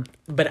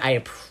 But I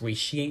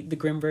appreciate the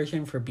Grimm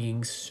version for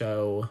being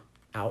so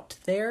out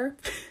there.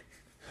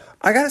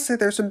 I gotta say,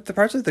 there's the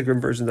parts of the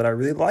Grimm version that I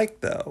really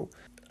like, though.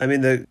 I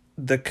mean,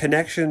 the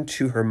connection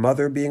to her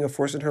mother being a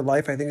force in her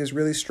life, I think, is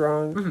really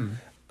strong. Mm-hmm.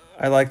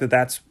 I like that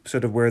that's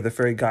sort of where the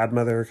fairy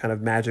godmother kind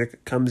of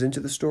magic comes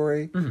into the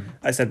story. Mm-hmm.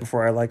 I said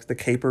before I liked the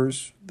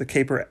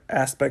caper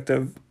aspect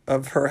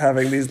of her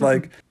having these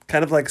like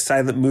kind of like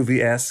silent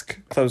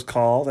movie-esque close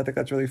calls. I think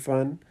that's really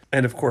fun.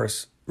 And of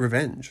course,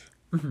 revenge.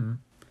 Mm-hmm.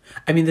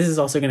 I mean, this is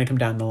also going to come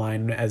down the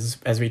line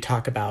as we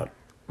talk about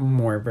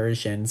more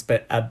versions,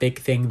 but a big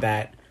thing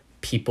that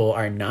people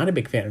are not a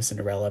big fan of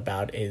Cinderella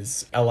about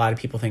is a lot of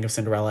people think of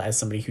Cinderella as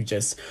somebody who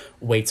just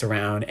waits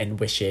around and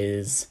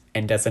wishes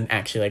and doesn't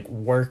actually like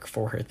work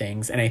for her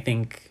things. And I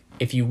think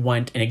if you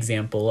want an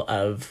example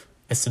of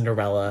a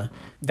Cinderella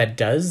that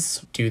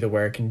does do the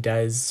work and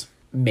does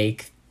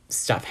make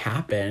stuff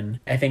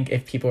happen, I think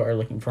if people are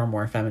looking for a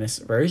more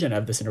feminist version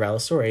of the Cinderella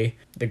story,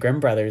 the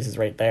Grimm brothers is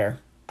right there.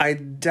 I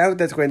doubt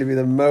that's going to be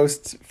the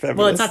most feminist.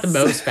 Well, it's not the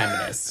most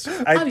feminist.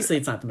 Obviously,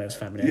 it's not the most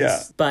feminist.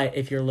 Yeah. But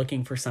if you're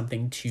looking for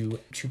something to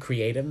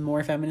create a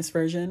more feminist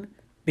version,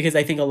 because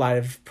I think a lot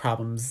of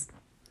problems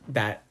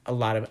that a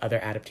lot of other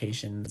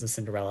adaptations of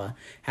Cinderella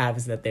have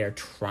is that they're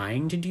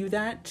trying to do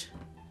that,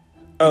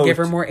 give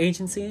her more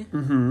agency.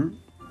 Mm-hmm.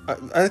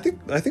 I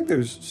think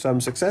there's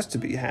some success to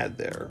be had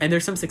there. And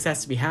there's some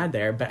success to be had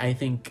there, but I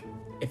think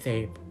if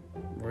they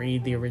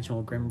read the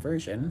original Grimm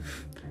version,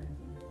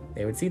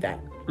 they would see that.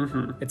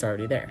 Mm-hmm. It's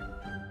already there.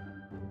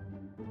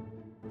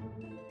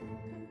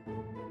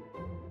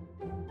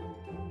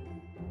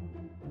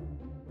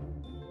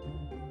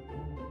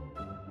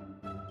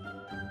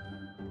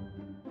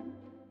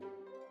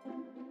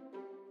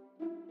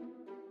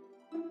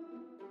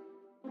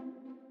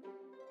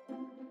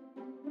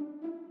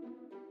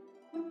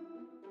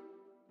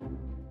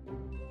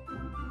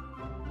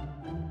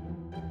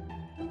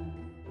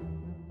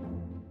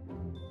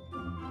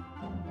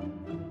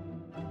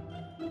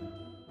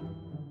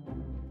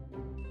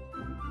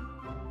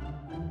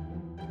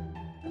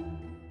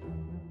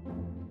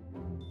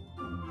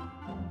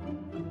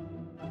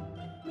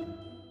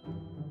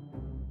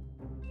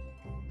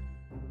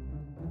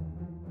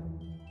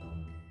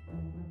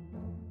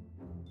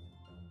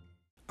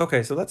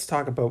 Okay, so let's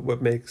talk about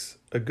what makes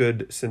a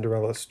good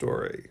Cinderella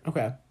story.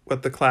 Okay.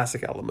 What the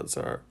classic elements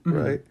are,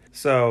 right?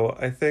 So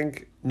I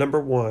think, number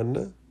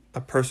one,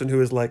 a person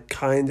who is like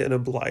kind and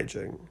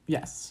obliging.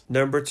 Yes.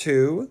 Number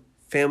two,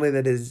 family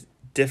that is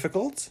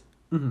difficult.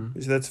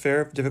 Mm-hmm. So that's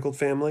fair, difficult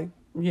family.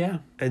 Yeah.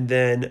 And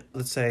then,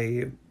 let's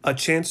say, a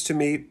chance to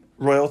meet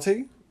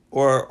royalty.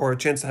 Or a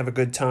chance to have a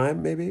good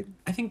time, maybe?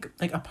 I think,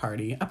 like, a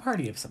party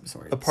of some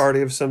sort. A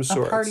party of some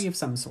sort. A party of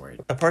some sort.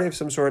 A party of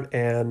some sort,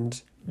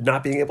 and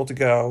not being able to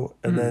go,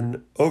 and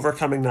then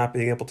overcoming not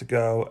being able to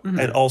go,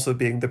 and also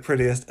being the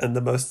prettiest and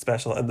the most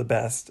special and the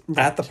best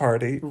at the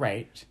party.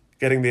 Right.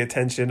 Getting the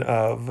attention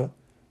of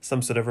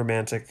some sort of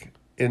romantic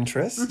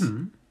interest,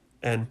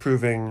 and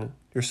proving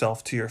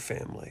yourself to your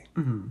family.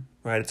 Mm-hmm.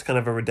 Right? It's kind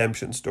of a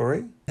redemption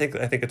story.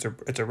 I think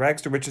it's a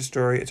rags to riches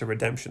story. It's a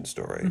redemption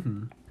story.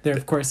 Mm-hmm. There,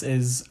 of course,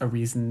 is a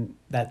reason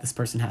that this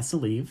person has to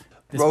leave.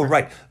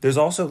 Right. There's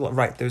also,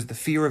 there's the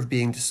fear of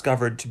being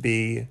discovered to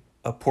be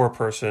a poor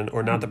person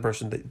or not the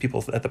person that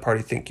people at the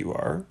party think you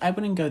are. I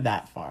wouldn't go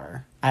that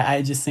far.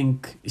 I just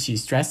think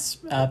she's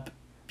dressed up,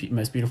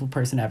 most beautiful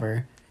person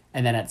ever,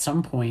 and then at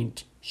some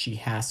point she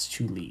has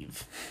to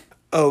leave.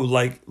 Oh,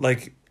 like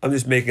I'm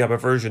just making up a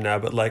version now,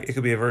 but like it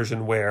could be a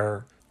version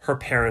where her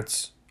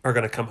parents are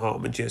going to come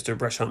home and she has to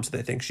rush home so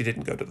they think she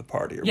didn't go to the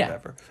party or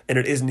whatever. And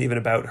it isn't even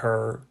about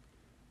her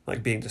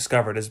like being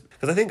discovered,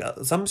 because I think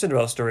some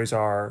Cinderella stories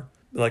are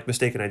like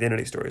mistaken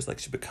identity stories, like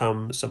she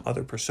becomes some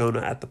other persona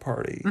at the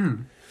party.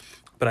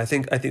 But I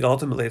think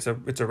ultimately it's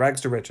a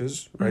rags to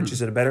riches, right?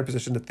 She's in a better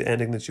position at the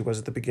ending than she was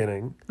at the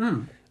beginning,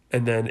 and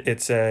then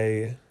it's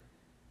a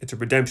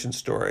redemption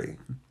story,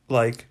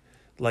 like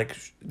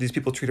these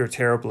people treat her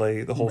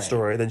terribly the whole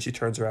story. Then she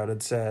turns around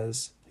and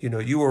says,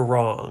 you were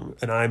wrong,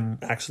 and I'm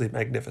actually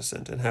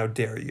magnificent, and how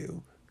dare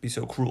you be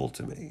so cruel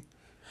to me?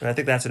 And I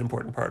think that's an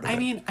important part of it. I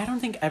mean, I don't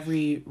think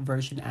every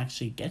version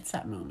actually gets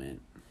that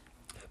moment.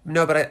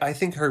 No, but I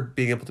think her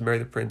being able to marry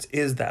the prince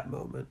is that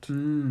moment,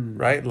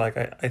 right? Like,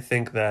 I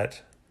think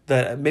that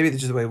maybe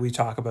this is the way we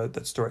talk about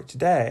that story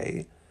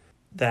today,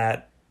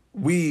 that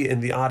we in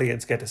the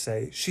audience get to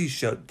say, she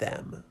showed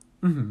them.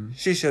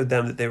 She showed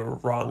them that they were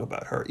wrong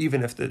about her,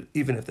 even if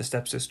the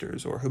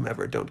stepsisters or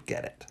whomever don't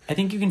get it. I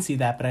think you can see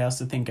that, but I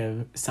also think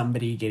of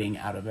somebody getting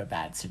out of a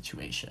bad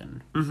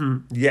situation.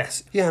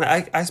 Yes. Yeah,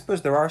 and I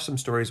suppose there are some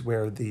stories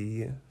where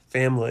the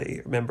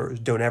family members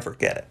don't ever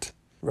get it,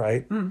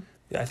 right?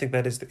 Yeah, I think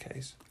that is the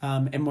case.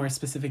 In more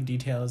specific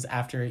details,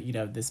 after,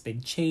 this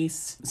big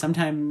chase,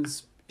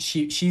 sometimes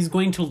she's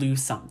going to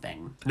lose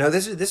something. No,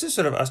 this is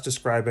sort of us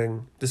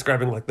describing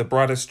like the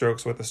broadest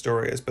strokes what the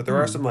story is, but there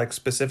are some like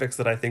specifics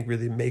that I think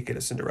really make it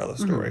a Cinderella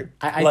story.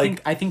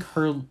 I think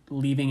her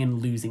leaving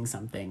and losing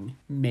something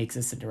makes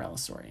a Cinderella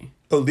story.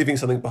 Oh, leaving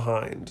something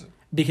behind.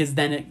 Because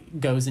then it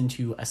goes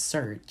into a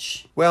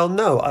search. Well,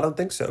 no, I don't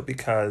think so,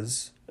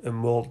 because,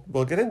 and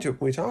we'll get into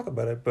it when we talk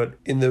about it, but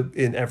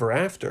in Ever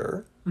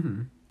After,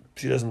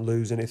 she doesn't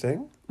lose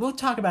anything. We'll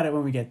talk about it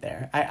when we get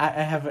there. I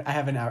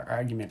have an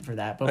argument for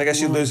that. But I guess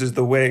she loses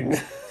the wing.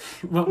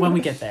 when we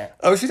get there.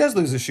 Oh, she does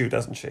lose a shoe,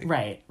 doesn't she?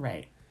 Right.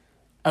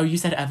 Oh, you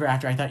said Ever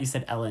After. I thought you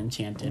said Ella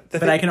Enchanted.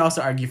 But I can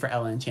also argue for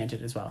Ella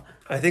Enchanted as well.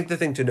 I think the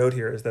thing to note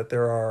here is that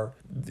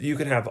you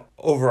can have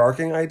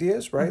overarching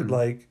ideas, right?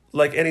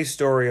 Like any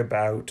story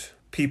about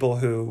people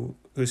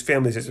whose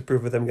families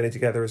disapprove of them getting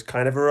together is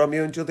kind of a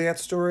Romeo and Juliet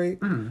story.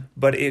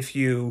 But if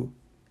you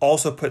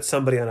also put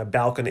somebody on a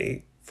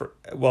balcony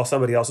while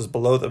somebody else is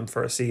below them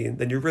for a scene,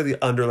 then you're really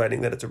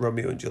underlining that it's a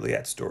Romeo and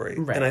Juliet story.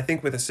 Right. And I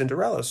think with a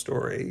Cinderella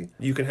story,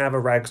 you can have a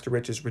rags to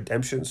riches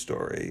redemption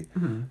story.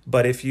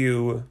 But if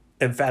you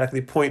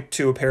emphatically point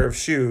to a pair of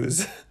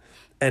shoes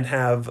and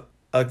have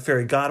a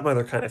fairy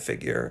godmother kind of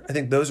figure, I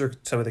think those are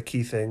some of the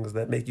key things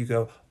that make you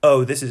go,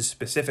 oh, this is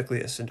specifically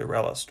a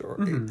Cinderella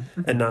story,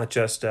 and not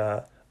just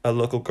a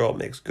local girl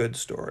makes good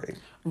story.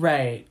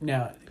 Right.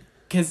 No.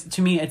 Because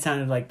to me, it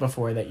sounded like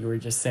before that you were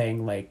just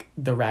saying, like,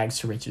 the rags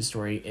to riches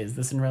story is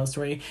the Cinderella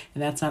story.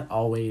 And that's not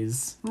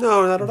always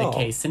the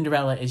case.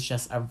 Cinderella is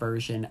just a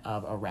version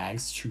of a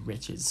rags to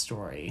riches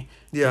story.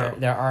 Yeah.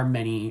 There are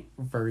many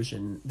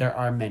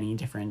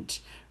different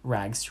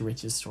rags to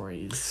riches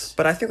stories.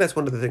 But I think that's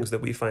one of the things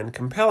that we find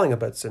compelling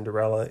about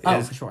Cinderella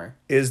for sure.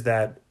 Is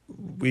that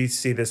we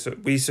see this,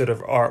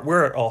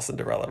 we're all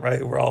Cinderella,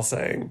 right? We're all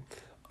saying,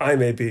 I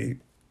may be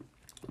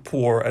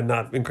poor and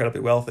not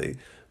incredibly wealthy,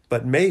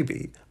 but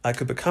maybe I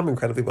could become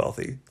incredibly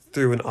wealthy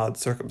through an odd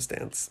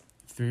circumstance.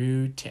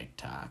 Through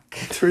TikTok.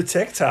 Through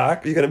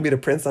TikTok? Are you going to meet a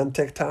prince on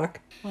TikTok?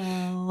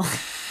 Well.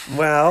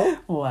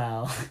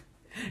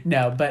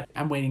 No, but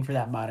I'm waiting for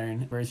that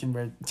modern version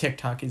where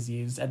TikTok is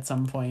used at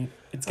some point.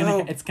 It's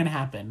gonna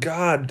happen.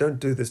 God, don't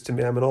do this to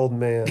me. I'm an old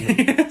man.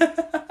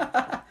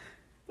 I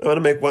want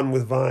to make one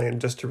with Vine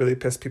just to really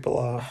piss people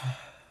off.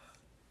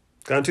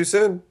 Gone too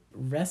soon.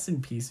 Rest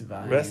in peace,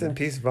 Vine. Rest in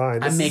peace,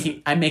 Vine.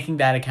 I'm making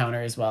that a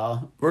counter as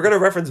well. We're gonna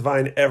reference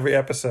Vine every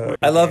episode.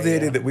 I love the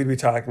idea that we'd be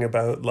talking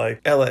about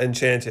like Ella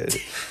Enchanted,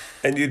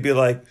 and you'd be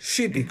like,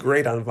 she'd be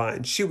great on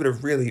Vine. She would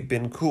have really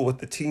been cool with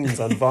the teens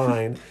on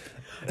Vine.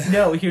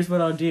 No, here's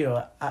what I'll do.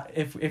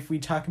 If we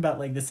talk about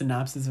like the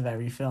synopsis of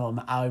every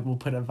film, I will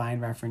put a Vine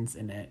reference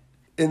in it.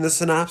 In the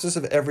synopsis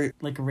of every,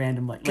 like a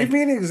random Give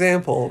me an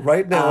example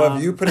right now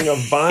of you putting a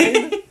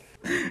Vine.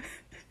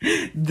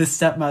 The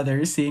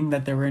stepmother, seeing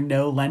that there were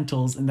no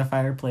lentils in the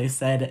fireplace,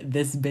 said,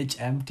 "This bitch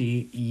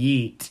empty,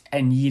 yeet,"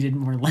 and yeeted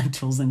more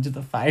lentils into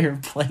the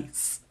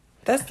fireplace.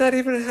 That's not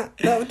even...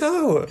 No.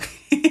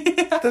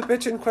 The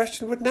bitch in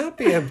question would not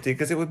be empty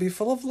because it would be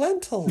full of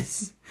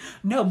lentils.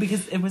 No,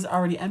 because it was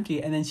already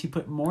empty, and then she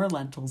put more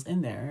lentils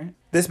in there.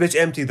 This bitch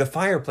empty, the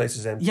fireplace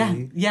is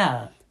empty.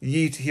 Yeah.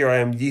 Yeet, here I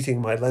am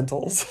yeeting my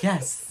lentils.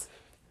 Yes.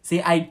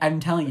 See, I'm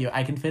telling you,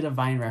 I can fit a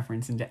Vine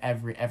reference into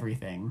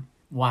everything.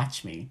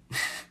 Watch me.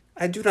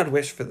 I do not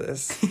wish for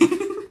this.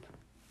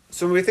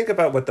 So when we think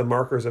about what the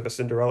markers of a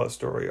Cinderella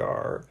story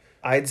are,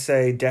 I'd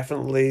say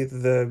definitely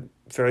the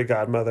fairy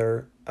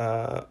godmother.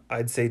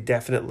 I'd say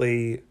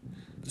definitely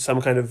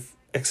some kind of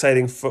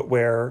exciting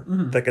footwear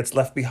that gets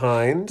left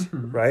behind,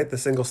 right? The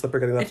single slipper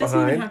getting left behind. It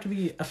doesn't even have to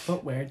be a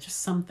footwear,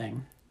 just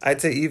something.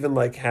 I'd say even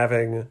like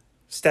having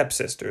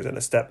stepsisters and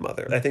a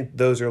stepmother. I think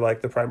those are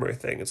like the primary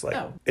thing. It's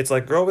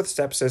like girl with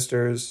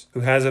stepsisters who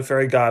has a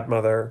fairy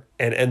godmother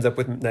and ends up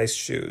with nice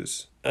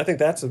shoes. I think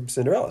that's a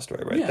Cinderella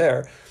story right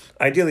there.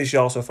 Ideally, she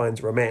also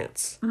finds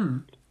romance.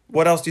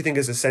 What else do you think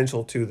is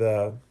essential to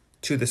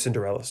the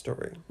Cinderella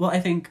story? Well,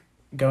 I think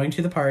going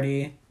to the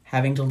party,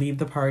 having to leave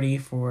the party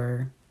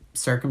for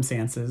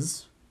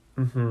circumstances,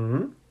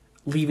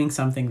 leaving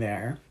something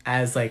there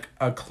as like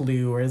a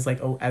clue, or as like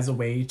as a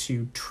way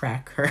to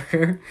track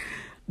her,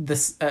 the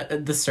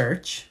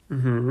search,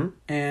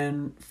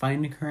 and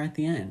finding her at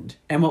the end.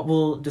 And what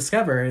we'll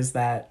discover is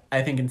that,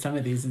 I think in some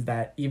of these, is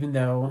that even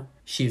though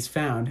she's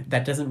found,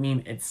 that doesn't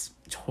mean it's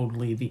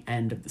totally the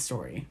end of the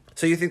story.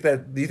 So you think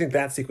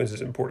that sequence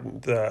is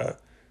important? The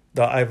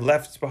I've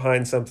left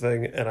behind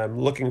something and I'm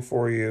looking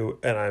for you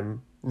and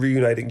I'm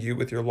reuniting you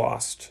with your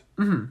lost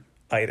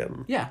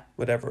item. Yeah.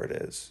 Whatever it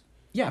is.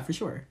 Yeah, for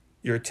sure.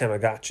 Your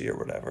Tamagotchi or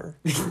whatever.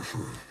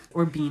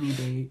 Or Beanie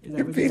Baby.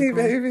 Your Beanie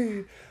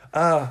Baby.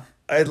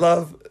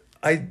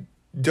 I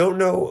don't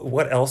know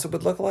what else it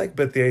would look like,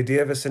 but the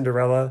idea of a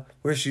Cinderella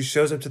where she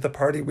shows up to the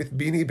party with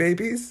Beanie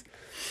Babies.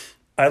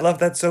 I love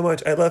that so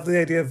much. I love the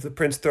idea of the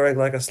prince throwing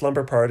like a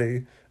slumber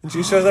party and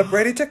she shows up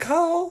ready to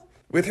cuddle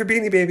with her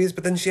Beanie Babies,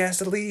 but then she has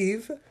to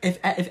leave.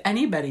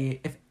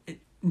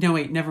 No,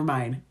 wait, never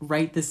mind.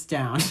 Write this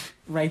down.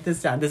 Write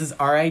this down. This is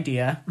our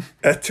idea.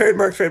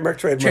 Trademark. Trademark.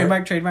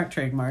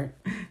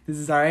 This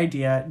is our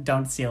idea.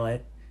 Don't steal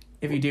it.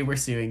 If you do, we're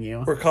suing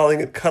you. We're calling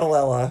it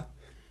Cuddle-ella.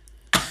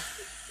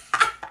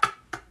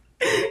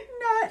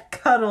 Not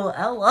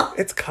Cuddle-ella.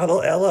 It's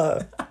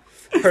Cuddle-ella.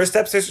 Her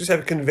stepsisters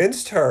have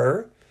convinced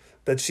her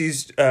that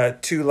she's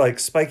too like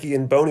spiky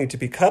and bony to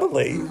be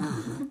cuddly.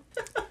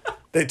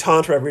 They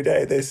taunt her every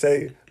day. They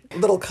say,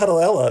 little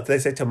Cuddle-ella. They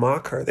say to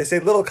mock her. They say,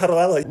 little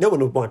Cuddle-ella, no one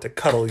would want to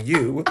cuddle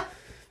you.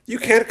 You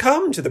can't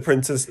come to the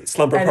prince's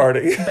slumber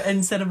party. But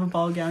instead of a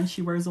ball gown,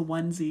 she wears a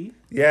onesie.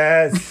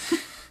 Yes.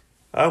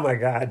 Oh my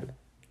God.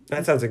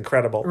 That sounds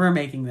incredible. We're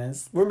making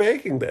this.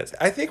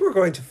 I think we're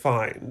going to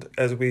find,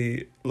 as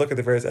we look at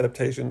the various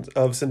adaptations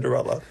of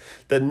Cinderella,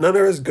 that none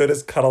are as good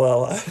as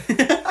Cuddle-ella.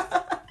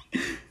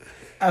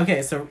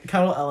 Okay, so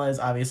Cuddle-ella is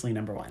obviously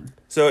number one.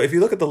 So if you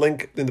look at the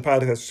link in the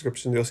podcast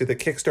description, you'll see the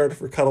Kickstarter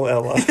for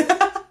Cuddle-ella.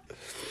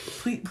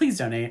 Please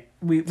donate.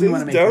 We want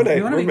to make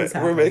donate. This, we make this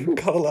happen. We're making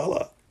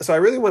Cuddle-ella. So I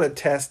really want to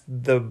test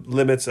the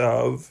limits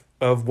of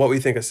what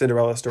we think a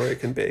Cinderella story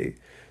can be.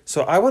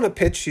 So I want to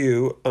pitch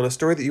you on a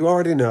story that you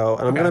already know,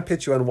 and I'm going to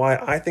pitch you on why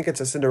I think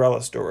it's a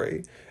Cinderella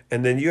story.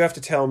 And then you have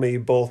to tell me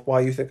both why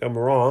you think I'm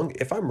wrong,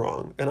 if I'm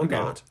wrong, and I'm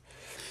not.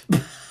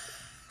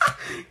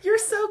 You're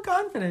so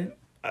confident.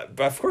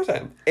 Of course I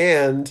am.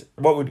 And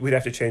what we'd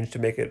have to change to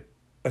make it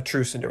a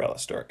true Cinderella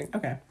story.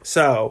 Okay.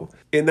 So,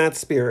 in that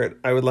spirit,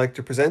 I would like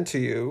to present to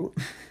you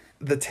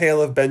the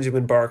tale of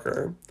Benjamin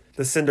Barker,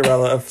 the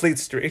Cinderella of Fleet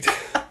Street.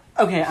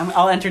 Okay,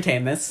 I'll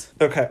entertain this.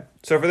 Okay.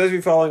 So for those of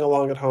you following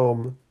along at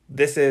home,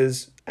 this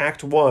is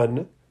Act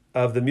 1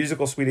 of the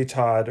musical Sweeney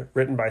Todd,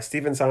 written by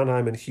Stephen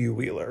Sondheim and Hugh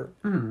Wheeler.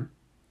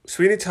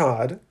 Sweeney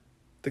Todd,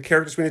 the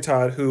character Sweeney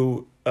Todd,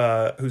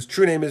 whose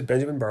true name is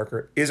Benjamin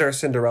Barker, is our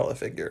Cinderella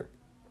figure.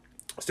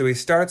 So he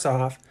starts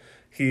off,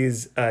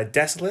 he's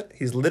desolate.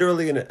 He's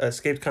literally an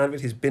escaped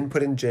convict. He's been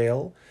put in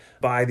jail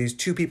by these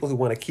two people who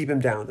want to keep him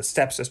down, the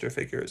stepsister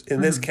figures.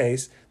 In this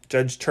case,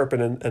 Judge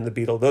Turpin and the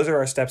Beadle, those are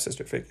our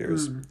stepsister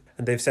figures.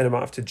 And they've sent him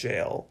off to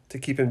jail to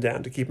keep him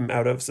down, to keep him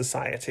out of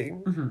society.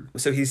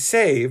 So he's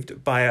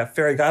saved by a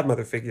fairy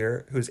godmother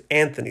figure who's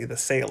Anthony, the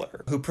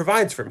sailor, who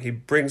provides for him. He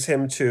brings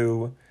him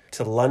to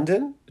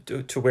London,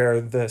 to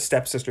where the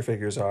stepsister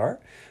figures are.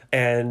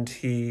 And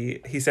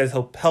he says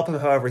he'll help him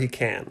however he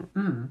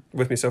can.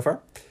 With me so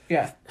far?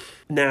 Yeah.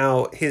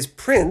 Now, his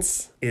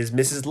prince is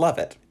Mrs.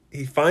 Lovett.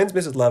 He finds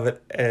Mrs.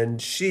 Lovett,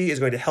 and she is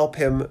going to help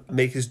him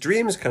make his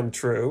dreams come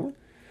true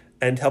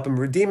and help him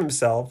redeem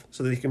himself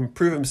so that he can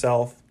prove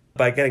himself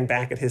by getting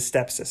back at his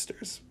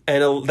stepsisters.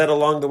 And then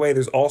along the way,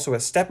 there's also a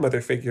stepmother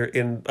figure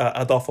in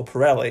Adolfo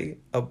Pirelli,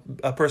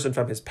 a person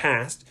from his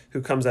past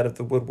who comes out of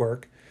the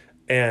woodwork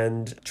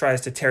and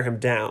tries to tear him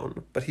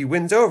down. But he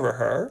wins over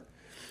her.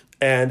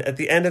 And at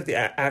the end of the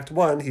Act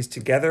 1, he's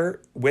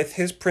together with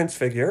his prince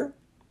figure,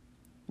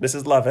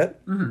 Mrs.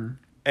 Lovett,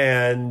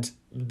 and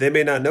they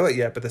may not know it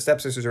yet, but the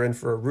stepsisters are in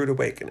for a rude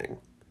awakening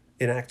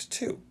in Act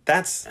 2.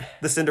 That's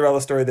the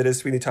Cinderella story that is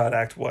Sweeney Todd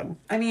Act 1.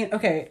 I mean,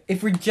 okay,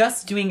 if we're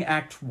just doing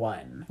Act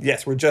 1...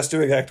 Yes, we're just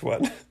doing Act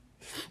 1.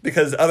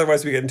 Because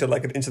otherwise we get into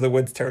like an Into the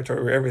Woods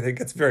territory where everything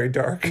gets very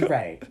dark.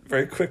 Right.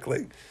 Very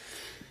quickly.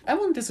 I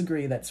won't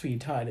disagree that Sweeney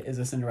Todd is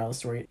a Cinderella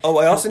story. Oh,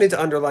 I also need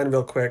to underline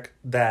real quick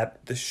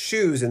that the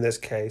shoes in this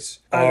case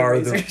are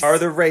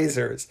the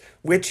razors,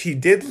 which he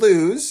did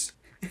lose,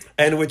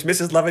 and which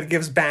Mrs. Lovett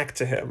gives back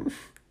to him.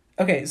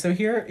 Okay, so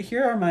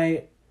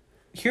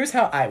here's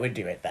how I would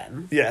do it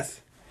then.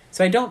 Yes.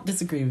 So I don't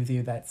disagree with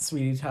you that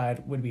Sweeney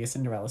Todd would be a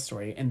Cinderella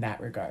story in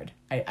that regard.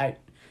 But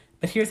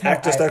here's how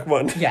Act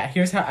 1. Yeah,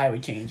 here's how I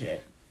would change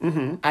it.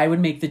 I would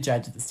make the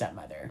judge the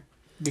stepmother.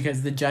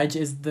 Because the judge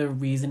is the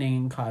reasoning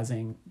and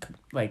causing,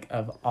 like,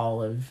 of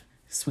all of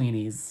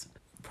Sweeney's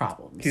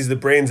problems. He's the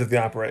brains of the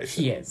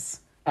operation. He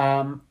is.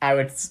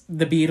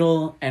 The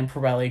Beadle and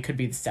Pirelli could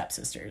be the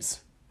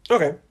stepsisters.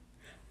 Okay.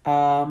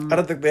 I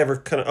don't think they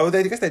ever... I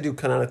guess they do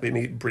canonically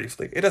meet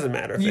briefly. It doesn't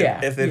matter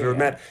if they've ever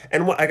met.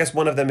 And I guess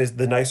one of them is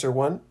the nicer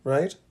one,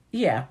 right?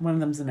 Yeah, one of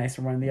them's the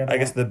nicer one. The other I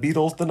guess the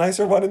Beadle's the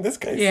nicer one in this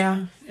case.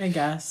 Yeah, I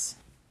guess.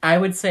 I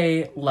would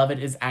say Lovett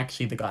is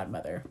actually the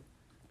godmother.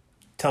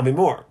 Tell me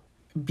more.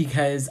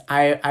 Because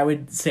I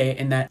would say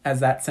in that, as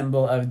that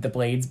symbol of the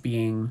blades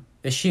being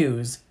the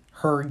shoes,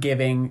 her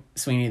giving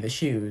Sweeney the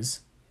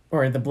shoes,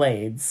 or the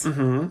blades,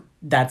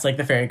 that's like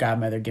the fairy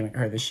godmother giving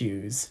her the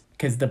shoes.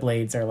 Because the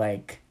blades are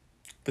like...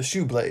 The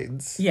shoe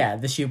blades. Yeah,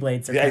 the shoe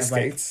blades are the kind ice of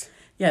like... skates.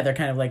 Yeah, they're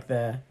kind of like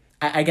the...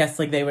 I guess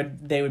like they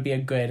would be a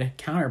good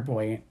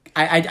counterpoint.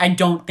 I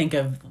don't think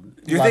of...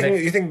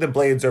 You think the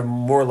blades are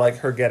more like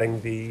her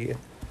getting the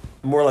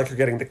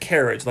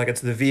carriage, like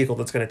it's the vehicle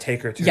that's going to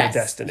take her to her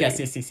destiny.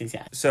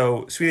 Yes.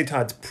 So Sweeney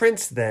Todd's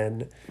prince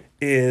then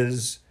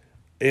is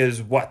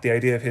what, the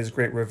idea of his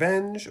great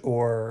revenge,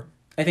 or...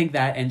 I think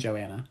that and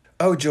Joanna.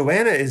 Oh,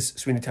 Joanna is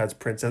Sweeney Todd's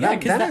prince. And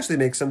that actually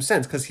makes some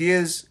sense, because he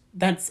is...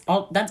 That's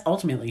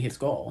ultimately his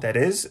goal. That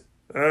is?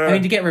 I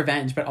mean, to get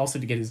revenge, but also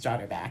to get his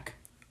daughter back.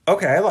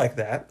 Okay, I like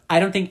that. I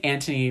don't think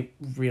Antony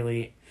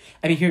really...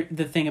 I mean, here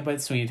the thing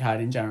about Sweeney Todd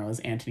in general is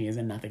Antony is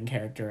a nothing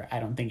character. I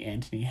don't think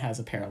Antony has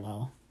a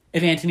parallel.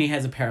 If Antony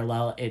has a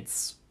parallel,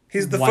 it's...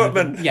 He's the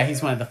footman.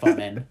 He's one of the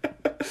footmen.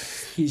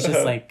 He's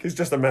just like... He's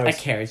just a mouse. A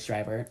carriage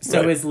driver.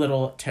 So is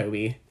little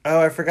Toby.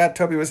 Oh, I forgot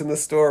Toby was in the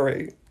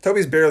story.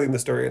 Toby's barely in the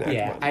story in Act 1.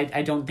 Yeah,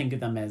 I don't think of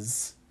them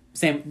as...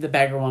 Same, the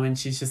beggar woman,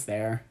 she's just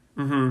there.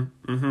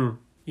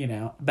 You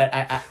know, but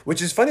I...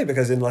 Which is funny,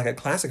 because in like a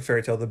classic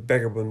fairy tale, the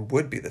beggar woman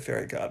would be the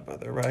fairy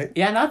godmother, right?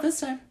 Yeah, not this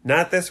time.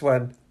 Not this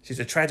one. She's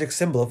a tragic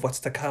symbol of what's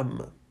to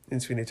come in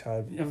Sweeney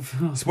Todd.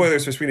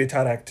 Spoilers for Sweeney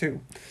Todd Act 2.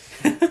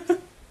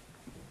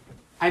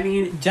 I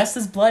mean, just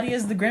as bloody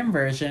as the Grimm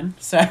version,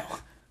 so...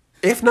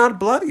 If not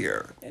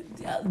bloodier.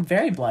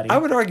 Very bloody. I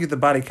would argue the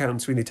body count in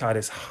Sweeney Todd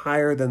is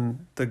higher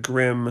than the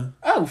Grimm.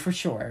 Oh, for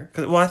sure.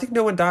 Well, I think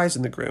no one dies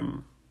in the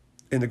Grimm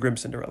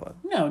Cinderella.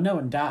 No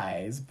one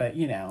dies, but,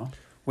 you know...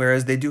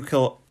 Whereas they do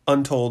kill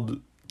untold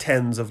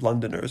tens of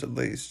Londoners, at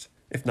least,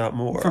 if not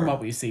more. From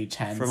what we see,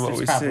 tens. From what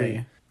we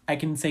see. I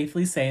can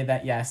safely say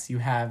that, yes,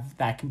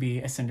 that can be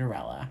a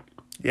Cinderella.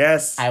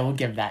 Yes. I will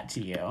give that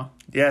to you.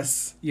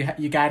 Yes.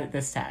 You got it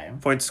this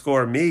time. Point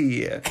score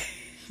me.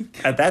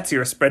 And that's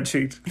your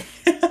spreadsheet.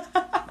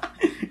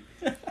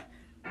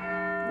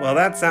 Well,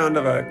 that sound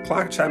of a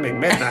clock chiming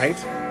midnight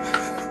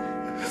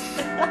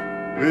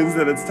means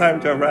that it's time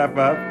to wrap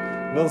up.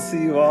 We'll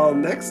see you all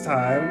next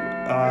time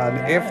on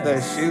If the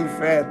Shoe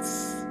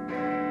Fits.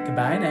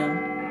 Goodbye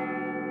now.